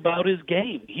Tiger is about his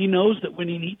game. He knows that when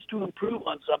he needs to improve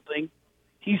on something,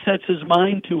 he sets his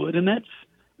mind to it. And that's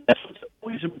what's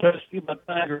always impressed me about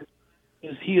Tiger,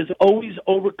 is he has always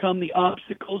overcome the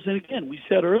obstacles. And again, we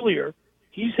said earlier,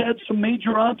 he's had some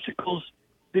major obstacles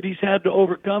that he's had to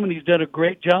overcome, and he's done a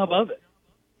great job of it.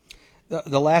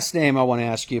 The last name I want to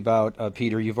ask you about,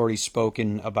 Peter, you've already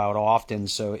spoken about often,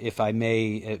 so if I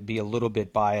may be a little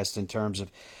bit biased in terms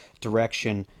of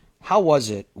direction, how was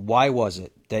it, why was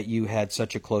it that you had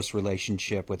such a close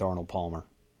relationship with Arnold Palmer?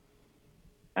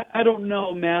 I don't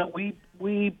know, Matt.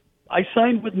 I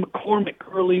signed with McCormick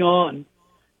early on,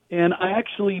 and I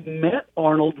actually met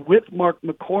Arnold with Mark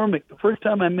McCormick. The first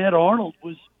time I met Arnold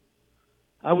was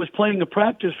I was playing a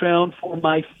practice round for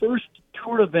my first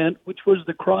tour event, which was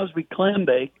the Crosby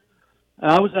Clambake.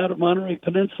 I was out at Monterey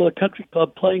Peninsula Country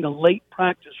Club playing a late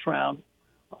practice round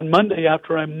on Monday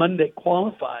after I Monday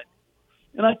qualified.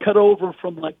 And I cut over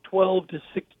from like 12 to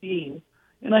 16,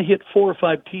 and I hit 4 or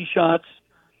 5 tee shots.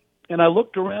 And I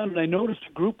looked around, and I noticed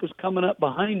a group was coming up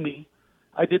behind me.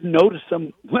 I didn't notice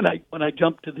them when I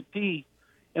jumped to the tee.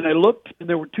 And I looked, and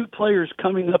there were 2 players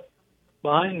coming up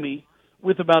behind me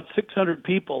with about 600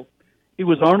 people. It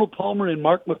was Arnold Palmer and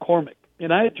Mark McCormick.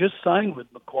 And I had just signed with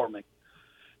McCormick.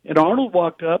 And Arnold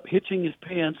walked up, hitching his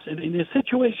pants. And in a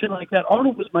situation like that,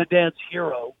 Arnold was my dad's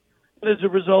hero. And as a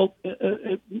result,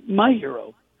 my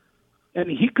hero. And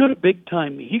he could have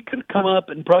big-timed me. He could have come up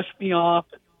and brushed me off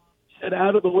and said,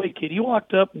 out of the way, kid. He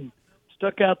walked up and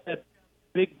stuck out that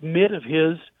big mitt of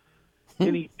his,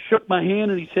 and he shook my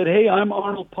hand and he said, hey, I'm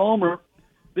Arnold Palmer.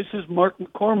 This is Mark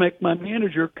McCormick, my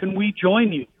manager. Can we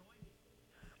join you?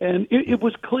 And it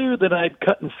was clear that I'd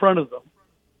cut in front of them.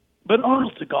 But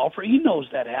Arnold's a golfer. He knows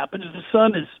that happens. The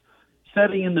sun is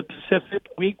setting in the Pacific.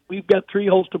 We've got 3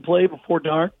 holes to play before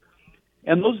dark.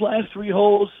 And those last 3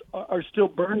 holes are still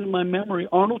burned in my memory.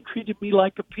 Arnold treated me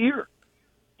like a peer.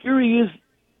 Here he is,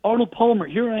 Arnold Palmer.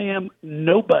 Here I am,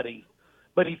 nobody.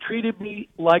 But he treated me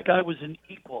like I was an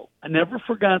equal. I never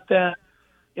forgot that.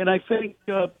 And I think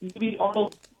maybe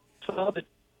Arnold saw that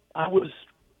I was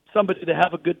somebody to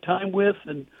have a good time with,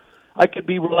 and I could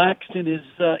be relaxed in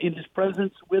his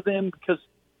presence with him, because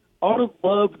Arnold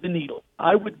loved the needle.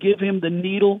 I would give him the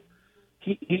needle.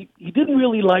 He didn't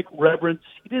really like reverence.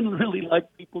 He didn't really like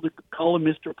people to call him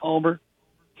Mr. Palmer.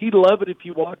 He'd love it if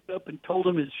you walked up and told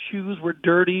him his shoes were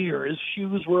dirty or his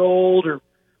shoes were old,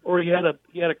 or he had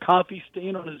a coffee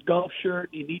stain on his golf shirt.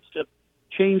 He needs to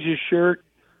change his shirt.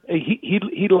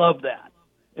 He loved that.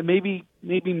 And maybe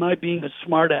my being a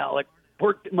smart aleck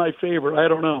worked in my favor. I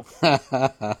don't know.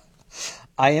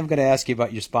 I am going to ask you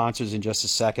about your sponsors in just a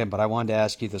second, but I wanted to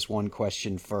ask you this one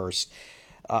question first.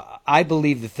 I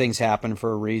believe that things happen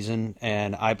for a reason,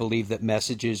 and I believe that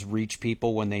messages reach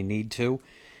people when they need to.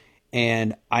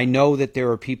 And I know that there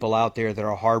are people out there that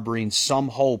are harboring some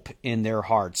hope in their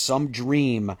hearts, some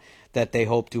dream that they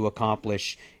hope to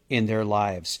accomplish in their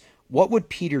lives. What would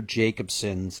Peter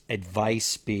Jacobsen's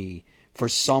advice be for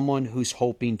someone who's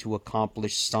hoping to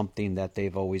accomplish something that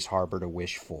they've always harbored a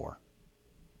wish for?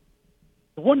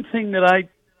 One thing that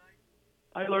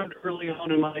I learned early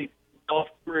on in my golf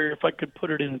career, if I could put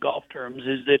it in golf terms,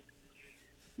 is that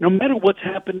no matter what's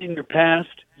happened in your past,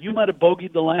 you might have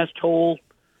bogeyed the last hole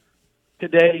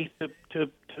today to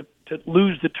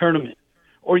lose the tournament,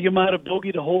 or you might have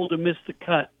bogeyed a hole to miss the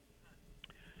cut.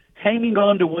 Hanging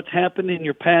on to what's happened in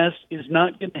your past is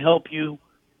not going to help you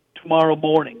tomorrow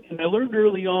morning. And I learned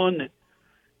early on that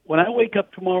when I wake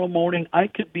up tomorrow morning, I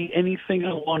could be anything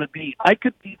I want to be. I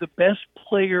could be the best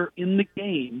player in the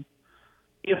game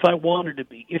if I wanted to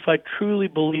be, if I truly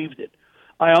believed it.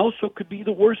 I also could be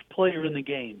the worst player in the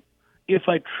game if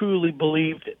I truly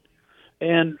believed it.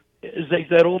 And as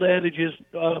that old adage is,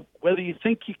 whether you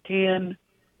think you can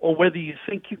or whether you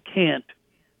think you can't,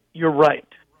 you're right.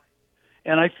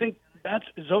 And I think that's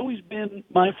has always been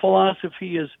my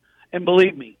philosophy. And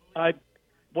believe me,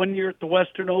 one year at the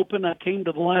Western Open, I came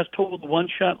to the last hole with a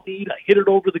one-shot lead. I hit it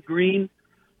over the green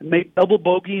and made double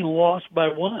bogey and lost by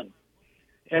one.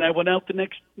 And I went out the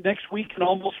next week and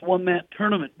almost won that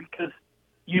tournament, because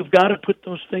you've got to put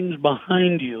those things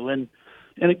behind you. And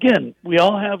again, we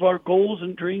all have our goals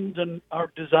and dreams and our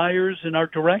desires and our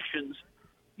directions.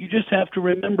 You just have to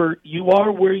remember you are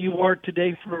where you are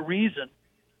today for a reason,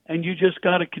 and you just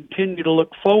got to continue to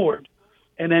look forward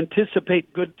and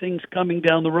anticipate good things coming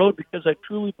down the road, because I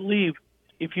truly believe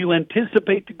if you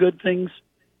anticipate the good things,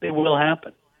 they will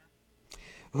happen.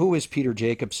 Who is Peter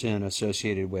Jacobsen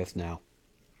associated with now?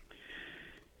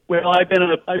 Well, I've been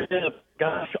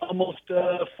almost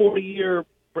 40-year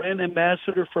brand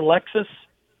ambassador for Lexus,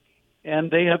 and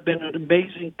they have been an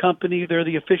amazing company. They're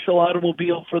the official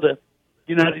automobile for the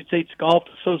United States Golf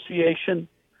Association,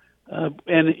 and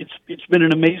it's been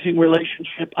an amazing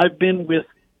relationship. I've been with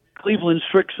Cleveland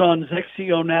Strixon's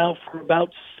XCO now for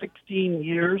about 16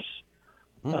 years,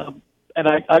 and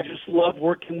I just love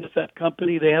working with that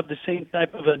company. They have the same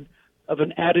type of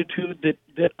an attitude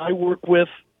that I work with,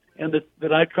 and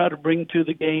that I try to bring to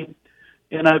the game.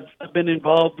 And I've been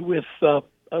involved with a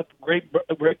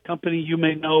great company you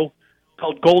may know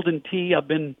called Golden Tee. I've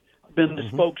been the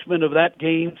spokesman of that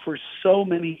game for so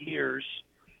many years,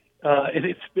 and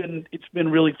it's been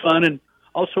really fun. And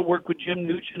also work with Jim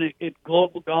Nugent at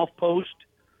Global Golf Post.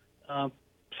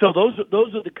 So those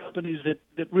are the companies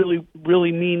that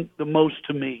really mean the most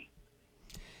to me.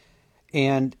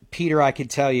 And Peter, I can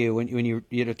tell you when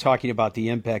you're talking about the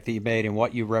impact that you made and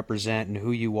what you represent and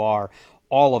who you are,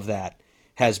 all of that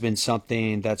has been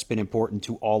something that's been important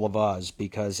to all of us,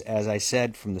 because as I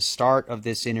said from the start of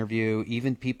this interview,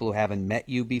 even people who haven't met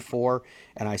you before,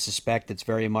 and I suspect it's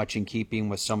very much in keeping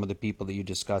with some of the people that you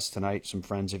discussed tonight, some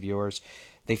friends of yours,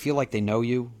 they feel like they know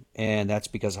you, and that's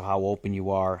because of how open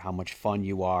you are, how much fun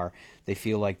you are. They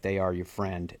feel like they are your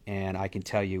friend, and I can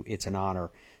tell you it's an honor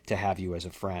to have you as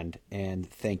a friend, and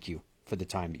thank you for the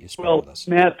time that you spent with us.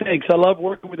 Matt, thanks. I love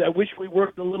working with you. I wish we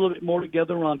worked a little bit more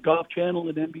together on Golf Channel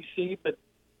and NBC,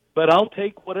 but I'll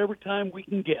take whatever time we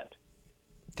can get.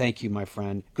 Thank you, my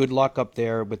friend. Good luck up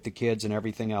there with the kids and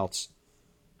everything else.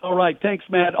 All right. Thanks,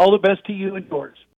 Matt. All the best to you and yours.